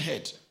 having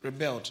heard,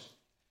 rebelled?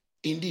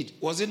 Indeed,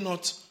 was it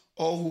not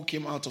all who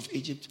came out of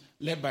Egypt,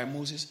 led by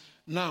Moses?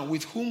 Now,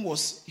 with whom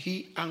was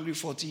he angry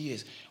 40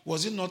 years?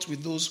 Was it not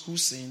with those who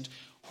sinned,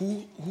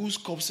 whose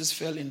corpses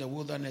fell in the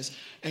wilderness?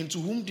 And to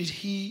whom did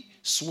he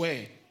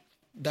swear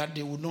that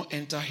they would not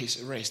enter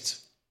his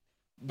rest?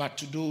 But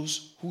to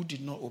those who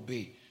did not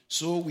obey.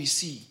 So we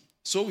see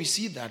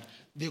that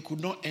they could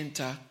not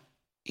enter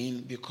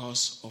in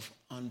because of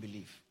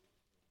unbelief.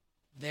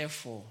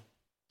 Therefore,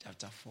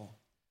 chapter 4.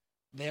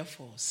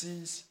 Therefore,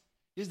 since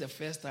this is the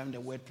first time the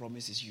word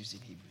promise is used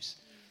in Hebrews.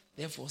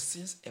 Therefore,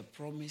 since a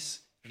promise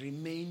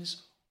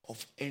remains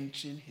of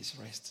entering his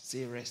rest.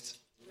 Say rest.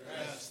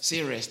 Rest.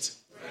 Say rest.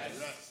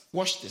 Rest.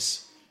 Watch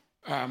this.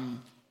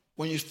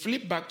 When you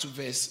flip back to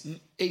verse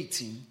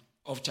 18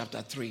 of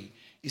chapter 3,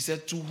 he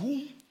said, to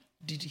whom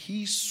did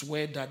he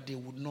swear that they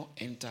would not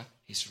enter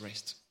his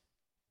rest?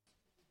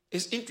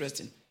 It's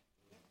interesting.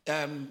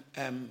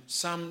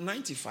 Psalm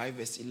 95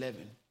 verse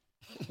 11.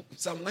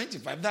 Psalm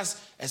 95, that's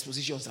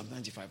exposition of Psalm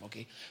 95,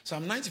 okay?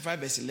 Psalm 95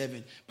 verse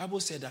 11, Bible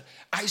said that,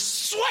 I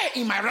swear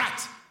in my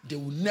wrath, they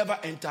will never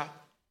enter.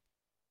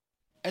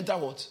 Enter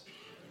what?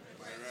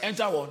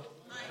 Enter what?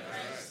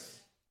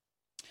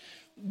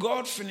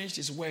 God finished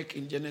his work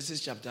in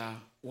Genesis chapter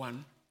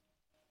 1.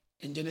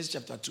 In Genesis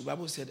chapter 2,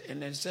 Bible said,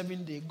 and then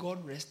 7 days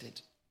God rested.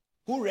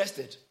 Who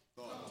rested?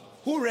 God.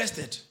 Who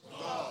rested?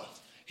 God.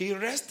 He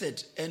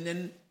rested, and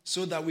then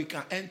so that we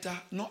can enter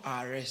not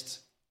our rest.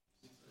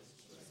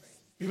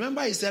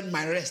 Remember he said,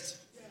 my rest.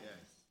 Yes.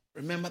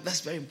 Remember,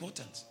 that's very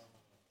important.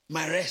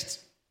 My rest.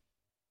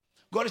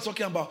 God is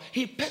talking about,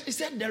 he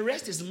said, the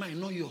rest is mine,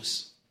 not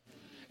yours.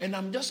 And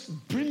I'm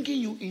just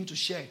bringing you in to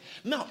share.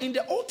 Now, in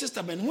the Old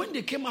Testament, when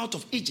they came out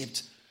of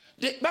Egypt,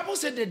 the Bible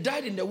said they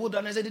died in the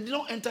wilderness and they did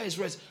not enter his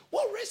rest.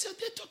 What rest are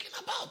they talking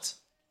about?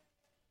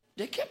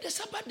 They kept the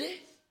Sabbath day.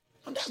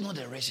 No, that's not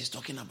the rest he's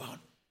talking about.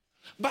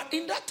 But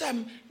in that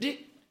time,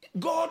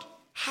 God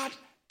had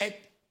a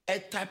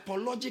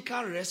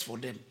typological rest for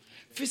them.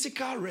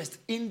 Physical rest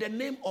in the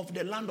name of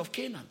the land of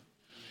Canaan.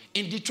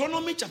 In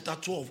Deuteronomy chapter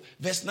 12,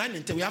 verse 9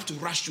 and 10, we have to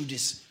rush through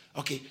this.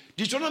 Okay,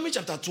 Deuteronomy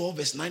chapter 12,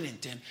 verse 9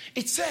 and 10.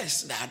 It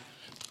says that,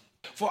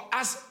 for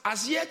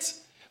as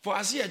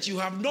yet you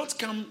have not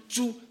come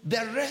to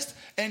the rest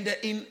and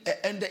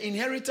the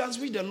inheritance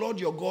which the Lord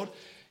your God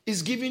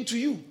is giving to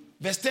you.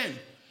 Verse 10.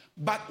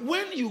 But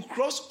when you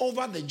cross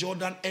over the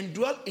Jordan and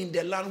dwell in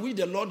the land which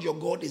the Lord your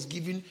God is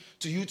giving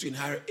to you to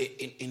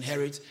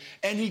inherit,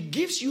 and he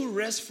gives you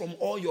rest from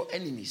all your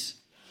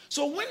enemies.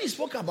 So when he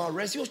spoke about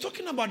rest, he was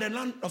talking about the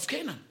land of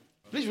Canaan.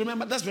 Please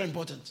remember, that's very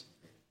important.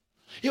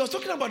 He was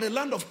talking about the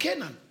land of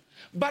Canaan.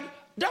 But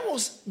that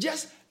was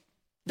just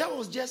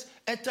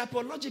a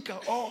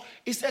typological, or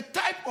it's a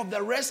type of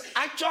the rest,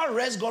 actual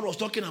rest God was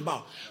talking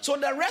about. So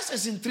the rest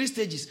is in 3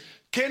 stages.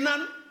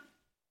 Canaan,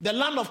 the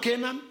land of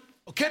Canaan.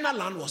 Canaan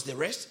land was the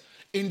rest.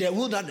 In the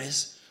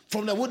wilderness,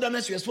 from the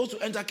wilderness, you are supposed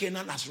to enter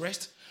Canaan as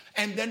rest.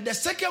 And then the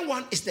second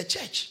one is the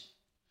church.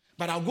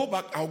 But I'll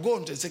go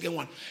on to the second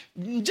one.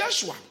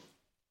 Joshua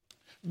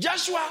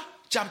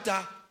chapter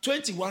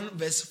 21,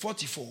 verse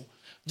 44.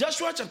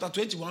 Joshua chapter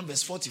 21,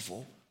 verse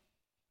 44.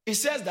 It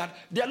says that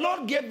the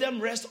Lord gave them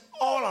rest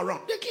all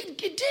around. He did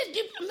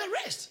give them the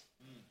rest.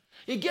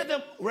 He gave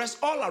them rest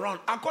all around,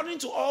 according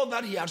to all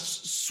that he had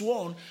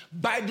sworn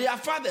by their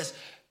fathers.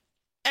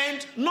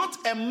 And not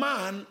a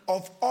man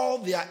of all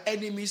their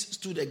enemies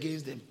stood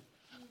against them.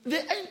 They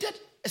entered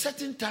a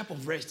certain type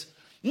of rest.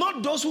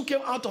 Not those who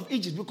came out of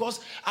Egypt, because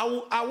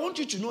I want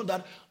you to know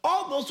that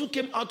all those who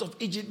came out of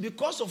Egypt,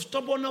 because of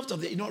stubbornness of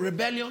the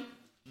rebellion,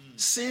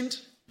 sinned,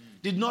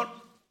 did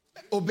not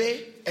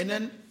obey, and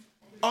then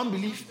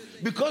unbelief.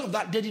 Because of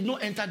that, they did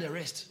not enter the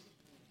rest.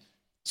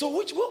 So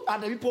which are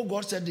the people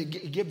God said he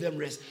gave them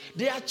rest?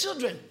 They are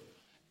children.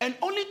 And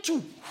only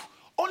two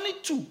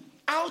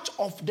out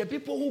of the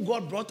people who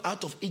God brought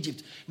out of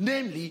Egypt,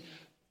 namely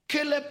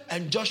Caleb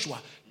and Joshua.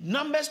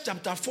 Numbers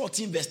chapter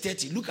 14 verse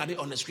 30. Look at it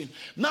on the screen.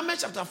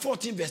 Numbers chapter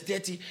 14 verse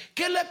 30.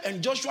 Caleb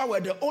and Joshua were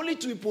the only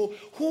 2 people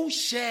who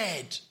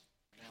shared.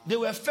 They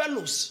were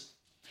fellows.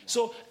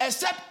 So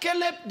except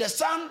Caleb the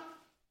son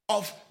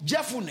of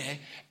Jephunneh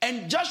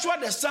and Joshua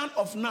the son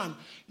of Nun,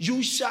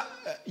 you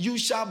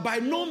shall by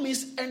no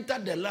means enter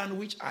the land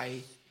which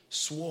I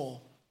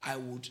swore I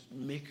would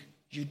make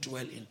you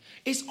dwell in.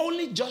 It's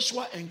only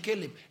Joshua and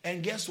Caleb,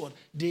 and guess what?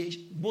 They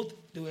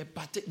were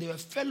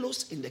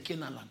fellows in the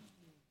Canaan land.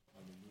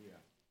 Hallelujah.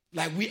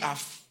 Like we are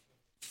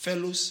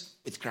fellows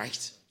with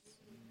Christ.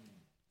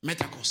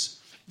 Metakos.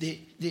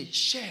 They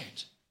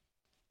shared.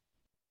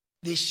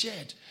 They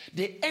shared.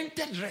 They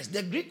entered rest.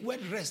 The Greek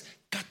word rest,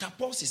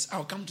 catapulsis.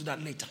 I'll come to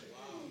that later.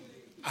 Wow.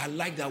 I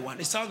like that one.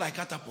 It sounds like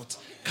catapult.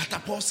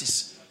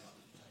 Catapulsis.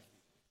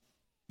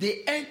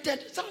 They entered.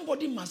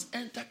 Somebody must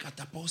enter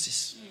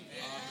catapulsis.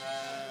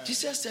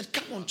 Jesus said,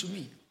 come unto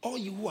me, all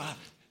you who are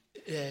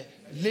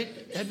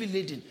heavy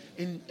laden,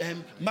 in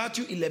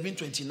Matthew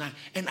 11:29,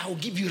 and I will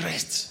give you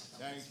rest.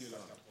 Thank you,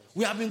 Lord.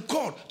 We have been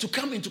called to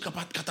come into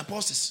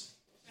catapulsis.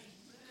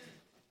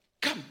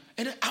 come,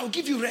 and then I'll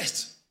give you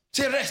rest.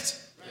 Say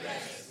rest.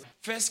 Rest.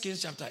 1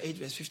 Kings chapter 8,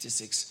 verse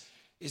 56.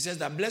 It says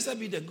that blessed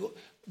be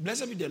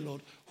the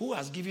Lord who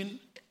has given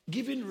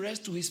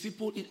rest to his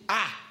people.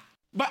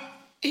 But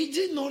is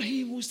it not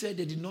he who said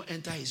they did not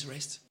enter his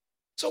rest?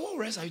 So what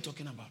rest are you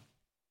talking about?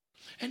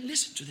 And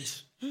listen to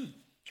this.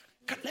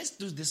 Let's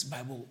do this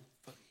Bible.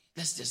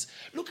 Let's just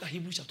look at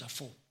Hebrews chapter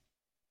 4.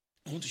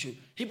 I want to show you.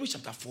 Hebrews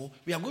chapter 4,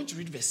 we are going to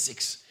read verse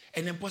 6.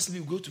 And then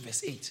possibly we'll go to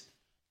verse 8.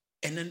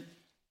 And then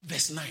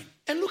verse 9.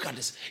 And look at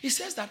this. It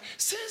says that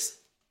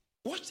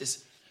watch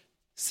this.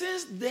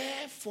 Since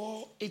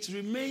therefore it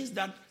remains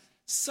that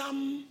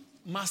some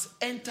must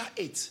enter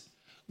it,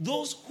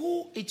 those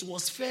who it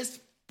was first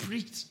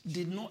preached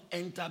did not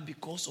enter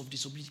because of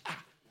disobedience.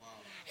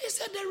 He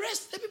said the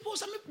rest, the people,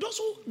 those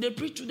who they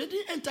preached to, they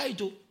didn't enter it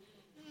too.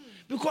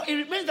 Because it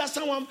remains that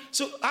someone,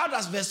 so how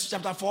does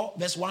chapter 4,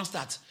 verse 1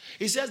 start?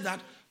 It says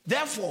that,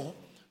 therefore,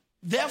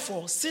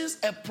 since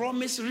a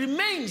promise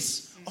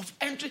remains of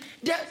entry,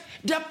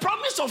 the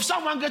promise of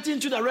someone getting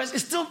into the rest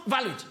is still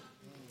valid.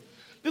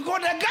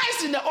 Because the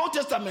guys in the Old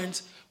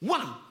Testament,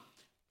 one,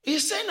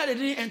 he's saying that they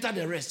didn't enter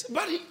the rest.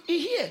 But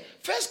here,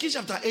 1 Kings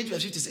chapter 8,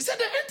 verse 56, he said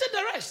they entered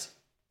the rest.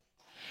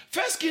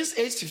 1 Kings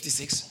 8,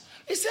 56,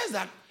 it says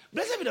that,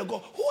 blessed be the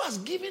God who has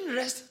given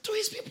rest to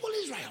his people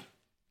Israel.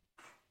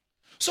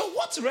 So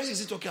what rest is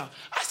he talking about?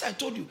 As I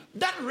told you,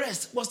 that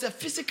rest was the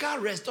physical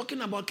rest,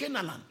 talking about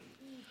Canaan land.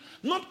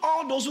 Not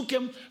all those who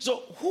came.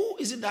 So who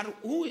is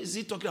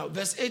he talking about?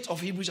 Verse 8 of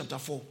Hebrews chapter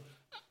 4.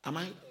 Am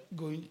I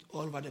going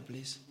all over the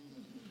place?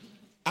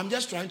 I'm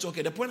just trying to,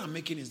 the point I'm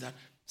making is that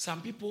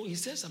he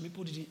says some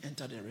people didn't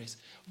enter the rest.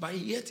 But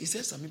yet he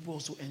says some people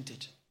also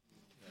entered.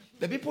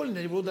 The people in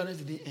the wilderness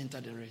didn't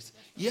enter the rest.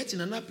 Yet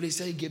in another place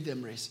he gave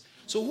them rest.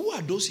 So who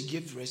are those he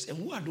gave rest and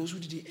who are those who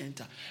didn't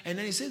enter? And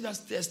then he says that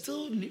there's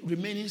still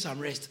remaining some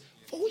rest.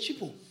 For which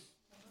people?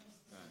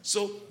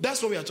 So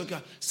that's what we are talking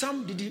about.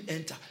 Some didn't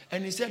enter.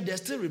 And he said there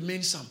still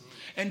remain some.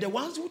 And the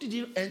ones who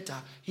didn't enter,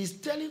 he's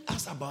telling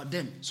us about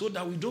them so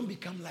that we don't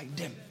become like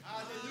them.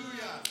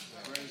 Hallelujah.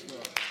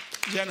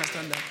 Do you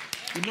understand that?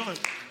 You know,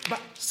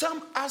 but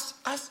some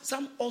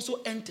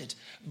also entered.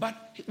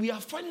 But we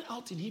are finding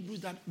out in Hebrews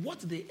that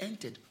what they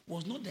entered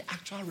was not the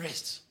actual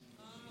rest.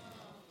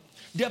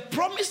 The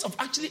promise of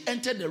actually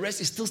entering the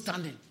rest is still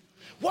standing.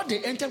 What they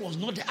entered was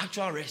not the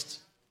actual rest.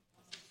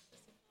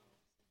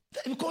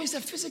 Because it's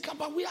a physical,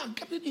 but we are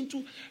getting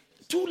into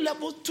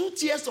two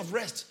tiers of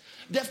rest.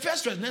 The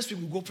first rest, next week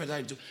we'll go further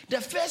into.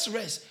 The first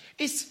rest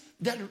is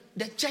the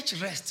church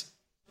rest.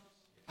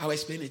 I'll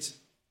explain it.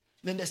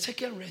 Then the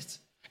second rest.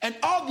 And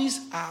all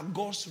these are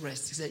God's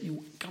rest. He said,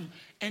 you come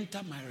enter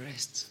my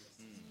rest.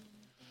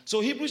 So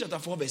Hebrews chapter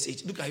 4 verse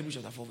 8. Look at Hebrews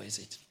chapter 4 verse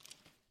 8.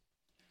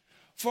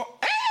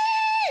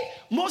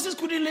 Moses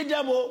couldn't lead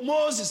them.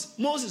 Moses.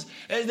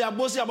 They are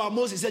boasting about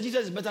Moses. He said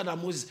Jesus is better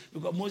than Moses.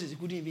 Because Moses, he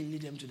couldn't even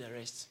lead them to the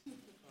rest.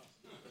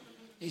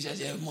 He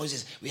says,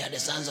 Moses, we are the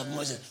sons of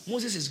Moses.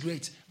 Moses is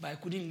great, but I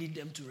couldn't lead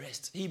them to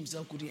rest. He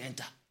himself couldn't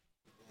enter.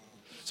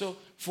 So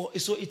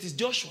it is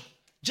Joshua.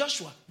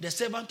 Joshua, the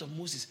servant of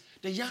Moses,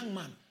 the young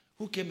man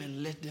who came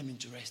and led them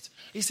into rest.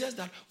 He says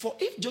that, for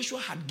if Joshua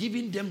had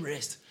given them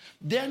rest,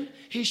 then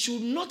he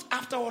should not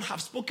afterward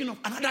have spoken of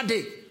another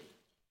day.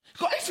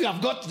 Because if you have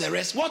got the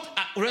rest, what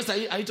rest are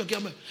you talking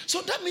about?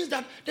 So that means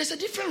that there's a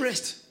different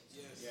rest.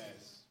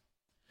 Yes.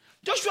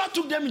 Joshua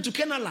took them into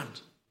Canaan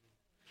land.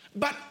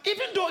 But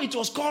even though it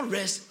was called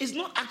rest, it's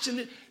not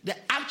actually the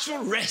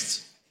actual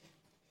rest.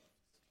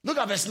 Look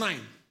at verse 9.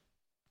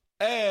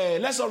 Hey,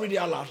 let's all read it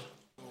out loud.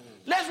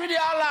 Let's read it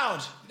out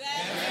loud.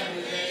 There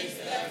remains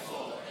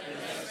therefore a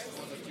rest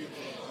for the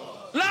people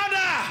of God.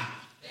 Louder.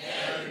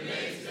 There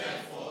remains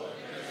therefore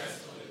a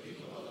rest for the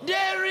people of God.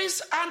 There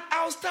is an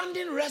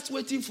outstanding rest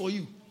waiting for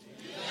you.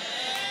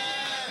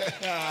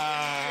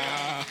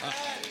 Yeah.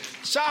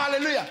 Shout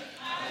hallelujah.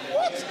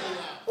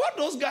 What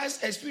those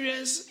guys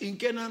experienced in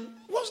Canaan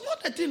was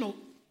not a thing.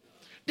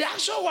 The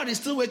actual one is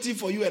still waiting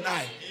for you and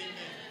I.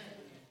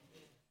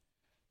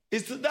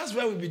 That's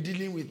where we'll be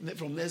dealing with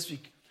from next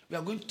week. We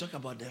are going to talk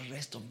about the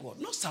rest of God,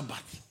 not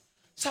Sabbath.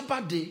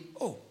 Sabbath day.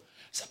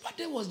 Sabbath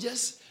day was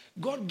just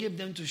God gave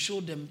them to show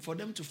them, for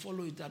them to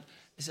follow it. That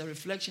it's a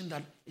reflection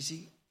that, you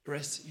see,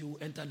 rest, you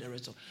enter the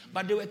rest of.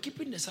 But they were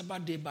keeping the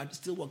Sabbath day, but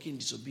still walking in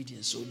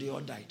disobedience, so they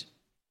all died.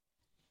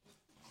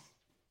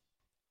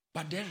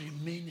 But there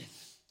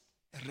remaineth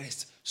a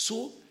rest.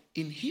 So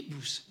in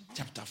Hebrews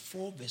chapter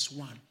 4, verse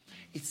 1,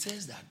 it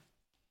says that,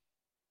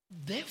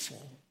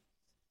 therefore,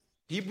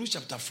 Hebrews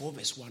chapter 4,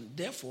 verse 1,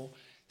 therefore,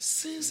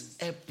 since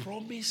a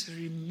promise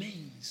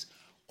remains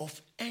of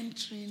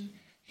entering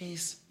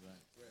his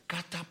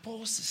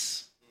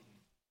catapausis,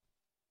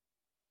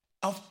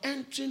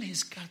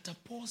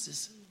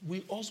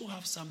 we also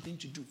have something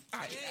to do.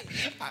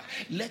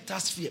 Let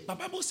us fear. But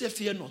the Bible says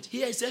fear not.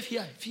 Here it says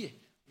fear. Fear.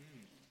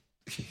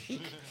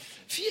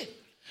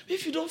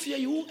 If you don't fear,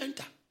 you won't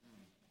enter.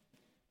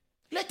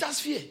 Let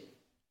us fear.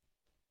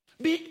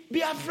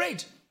 Be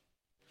afraid.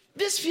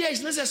 This fear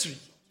is necessary.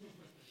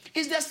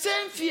 It's the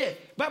same fear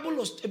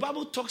the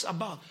Bible talks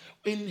about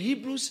in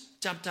Hebrews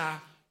chapter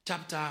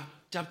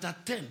chapter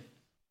 10,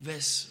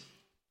 verse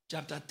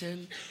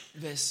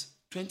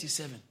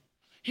 27.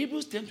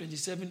 Hebrews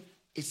 10:27,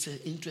 it's an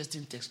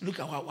interesting text. Look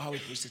at how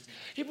it puts it.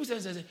 Hebrews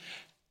 10 says,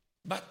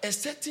 but a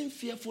certain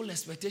fearful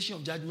expectation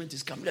of judgment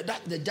is coming.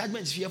 The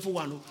judgment is fearful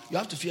one. You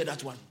have to fear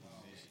that one.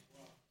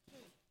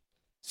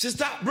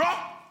 Sister, bro,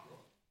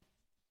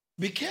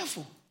 be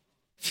careful.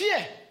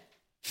 Fear.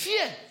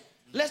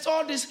 Let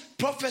all these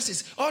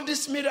prophecies, all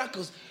these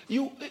miracles,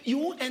 you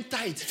won't enter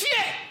it.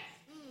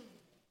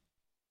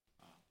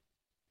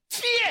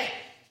 Fear.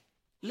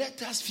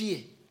 Let us fear.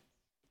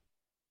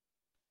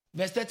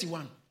 Verse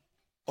 31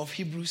 of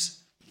Hebrews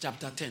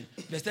chapter 10.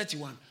 Verse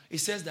 31. It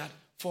says that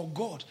for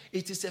God,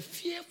 it is a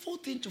fearful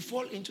thing to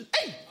fall into.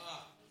 Hey!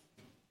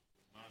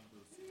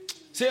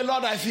 Say,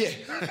 Lord, I fear.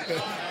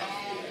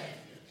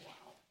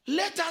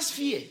 Let us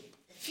fear.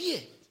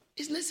 Fear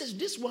is necessary.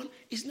 This one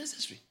is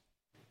necessary.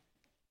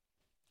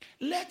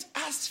 Let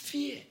us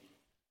fear,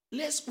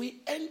 lest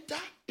we enter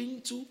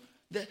into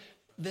the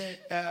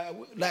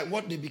like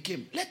what they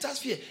became. Let us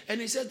fear.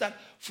 And he says that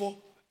for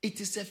it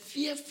is a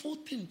fearful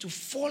thing to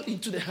fall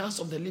into the hands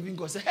of the living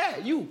God. Say,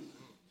 hey, you.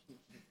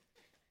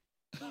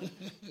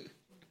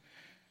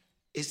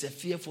 It's a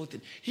fearful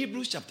thing.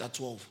 Hebrews chapter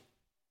 12.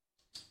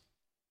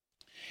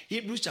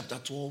 Hebrews chapter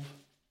 12,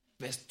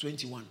 verse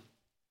 21.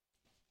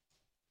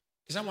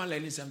 Is someone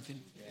learning something?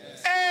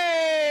 Yes.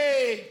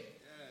 Hey!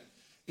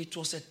 Yes. It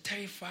was so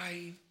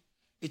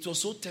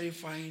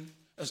terrifying.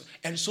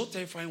 And so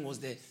terrifying was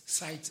the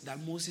sight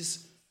that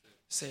Moses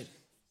said,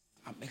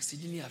 I'm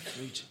exceedingly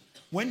afraid.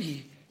 When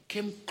he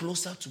came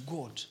closer to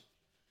God,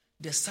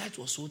 the sight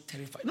was so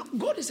terrifying. No,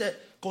 God is a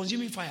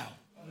consuming fire.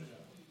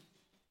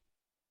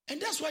 And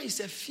that's why it's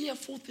a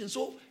fearful thing.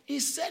 So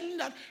he's saying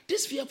that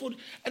this fearful,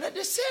 and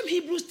the same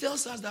Hebrews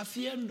tells us that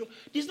fear,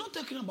 he's not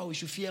talking about we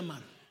should fear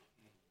man.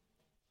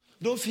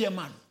 Don't fear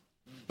man.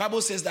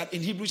 Bible says that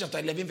in Hebrews chapter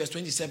 11, verse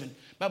 27,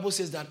 Bible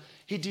says that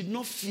he did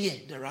not fear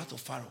the wrath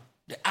of Pharaoh,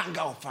 the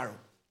anger of Pharaoh,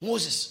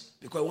 Moses,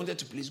 because he wanted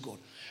to please God.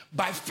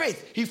 By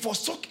faith, he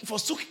forsook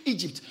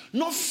Egypt,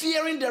 not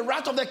fearing the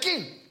wrath of the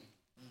king.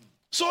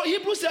 So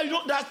Hebrews says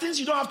there are things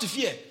you don't have to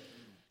fear.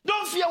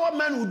 Don't fear what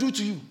man will do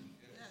to you.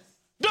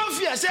 Don't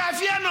fear. Say, I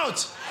fear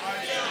not.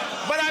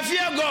 But I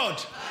fear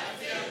God.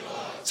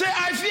 Say,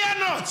 I fear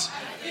not.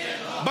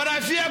 But I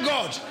fear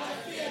God.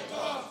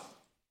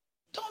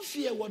 Don't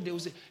fear what they will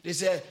say. They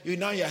say,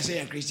 you are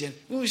saying Christian.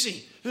 We will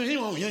see. Say,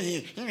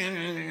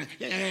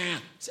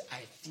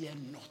 I fear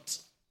not.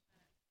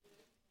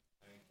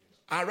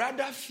 I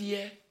rather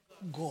fear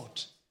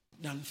God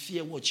than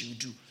fear what you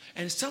do.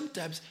 And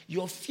sometimes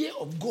your fear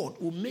of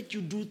God will make you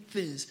do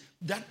things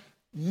that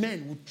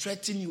men will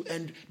threaten you,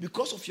 and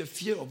because of your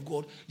fear of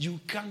God, you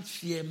can't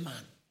fear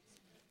man.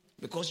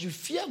 Because you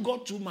fear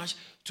God too much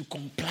to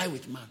comply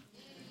with man.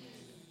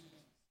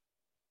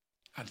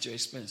 At your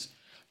expense.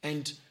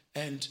 And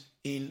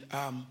in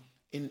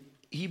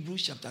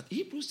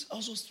Hebrews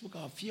also spoke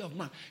about fear of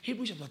man.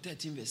 Hebrews chapter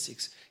 13, verse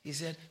 6. He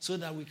said, so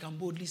that we can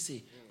boldly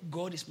say,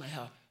 God is my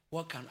help.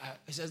 What can I?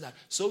 It says that,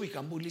 so we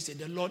can boldly say,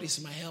 the Lord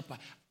is my helper.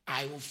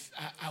 I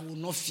will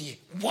not fear.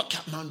 What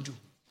can man do?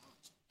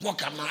 What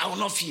can man? I will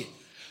not fear.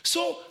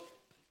 So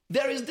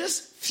there is this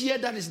fear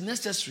that is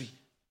necessary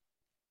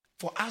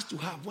for us to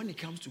have when it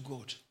comes to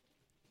God.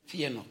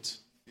 Fear not.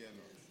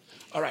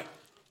 All right.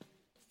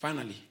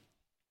 Finally,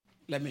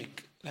 let me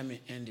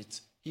end it.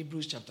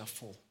 Hebrews chapter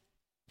 4,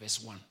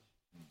 verse 1.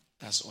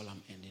 That's all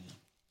I'm ending on.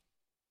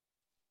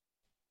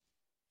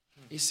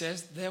 It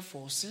says,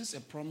 therefore, since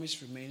a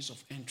promise remains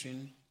of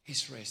entering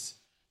his rest,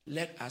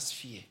 let us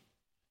fear,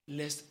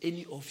 lest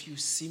any of you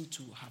seem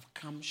to have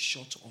come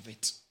short of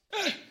it.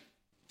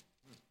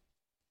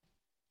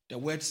 The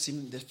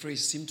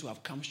phrase seem to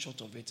have come short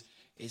of it.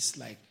 It's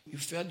like you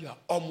felt you are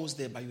almost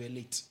there, but you were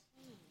late.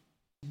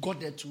 Got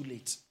there too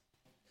late.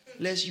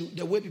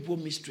 The way people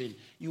miss train,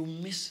 you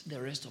miss the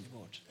rest of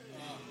God.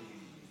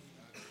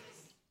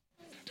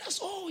 That's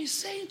all he's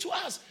saying to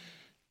us.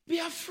 Be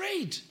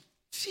afraid,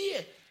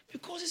 fear,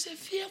 because it's a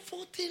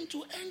fearful thing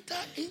to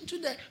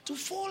to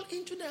fall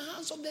into the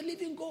hands of the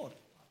living God.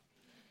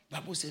 The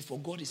Bible says, for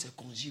God is a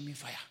consuming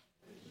fire.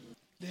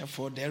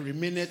 Therefore, there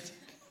remaineth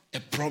a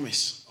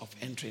promise of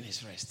entering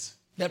his rest.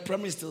 That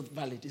promise is still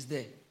valid. It's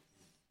there.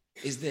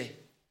 It's there.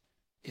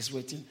 It's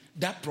waiting.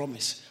 That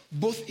promise,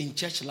 both in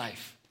church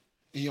life,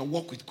 in your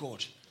walk with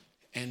God,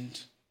 and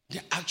the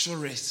actual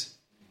rest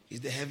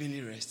is the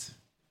heavenly rest.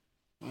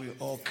 When we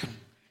all come.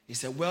 He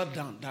said, well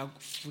done, thou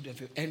foot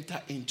of you, enter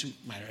into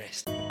my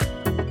rest.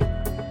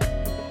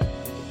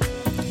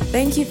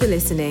 Thank you for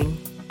listening.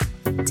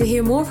 To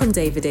hear more from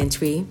David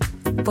Entry,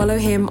 follow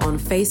him on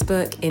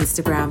Facebook,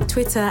 Instagram,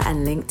 Twitter,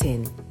 and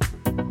LinkedIn.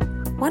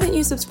 Why don't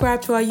you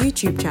subscribe to our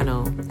YouTube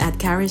channel at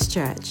Charis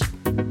Church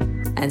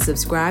and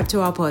subscribe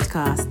to our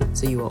podcast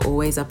so you are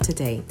always up to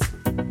date.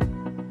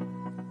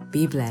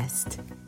 Be blessed.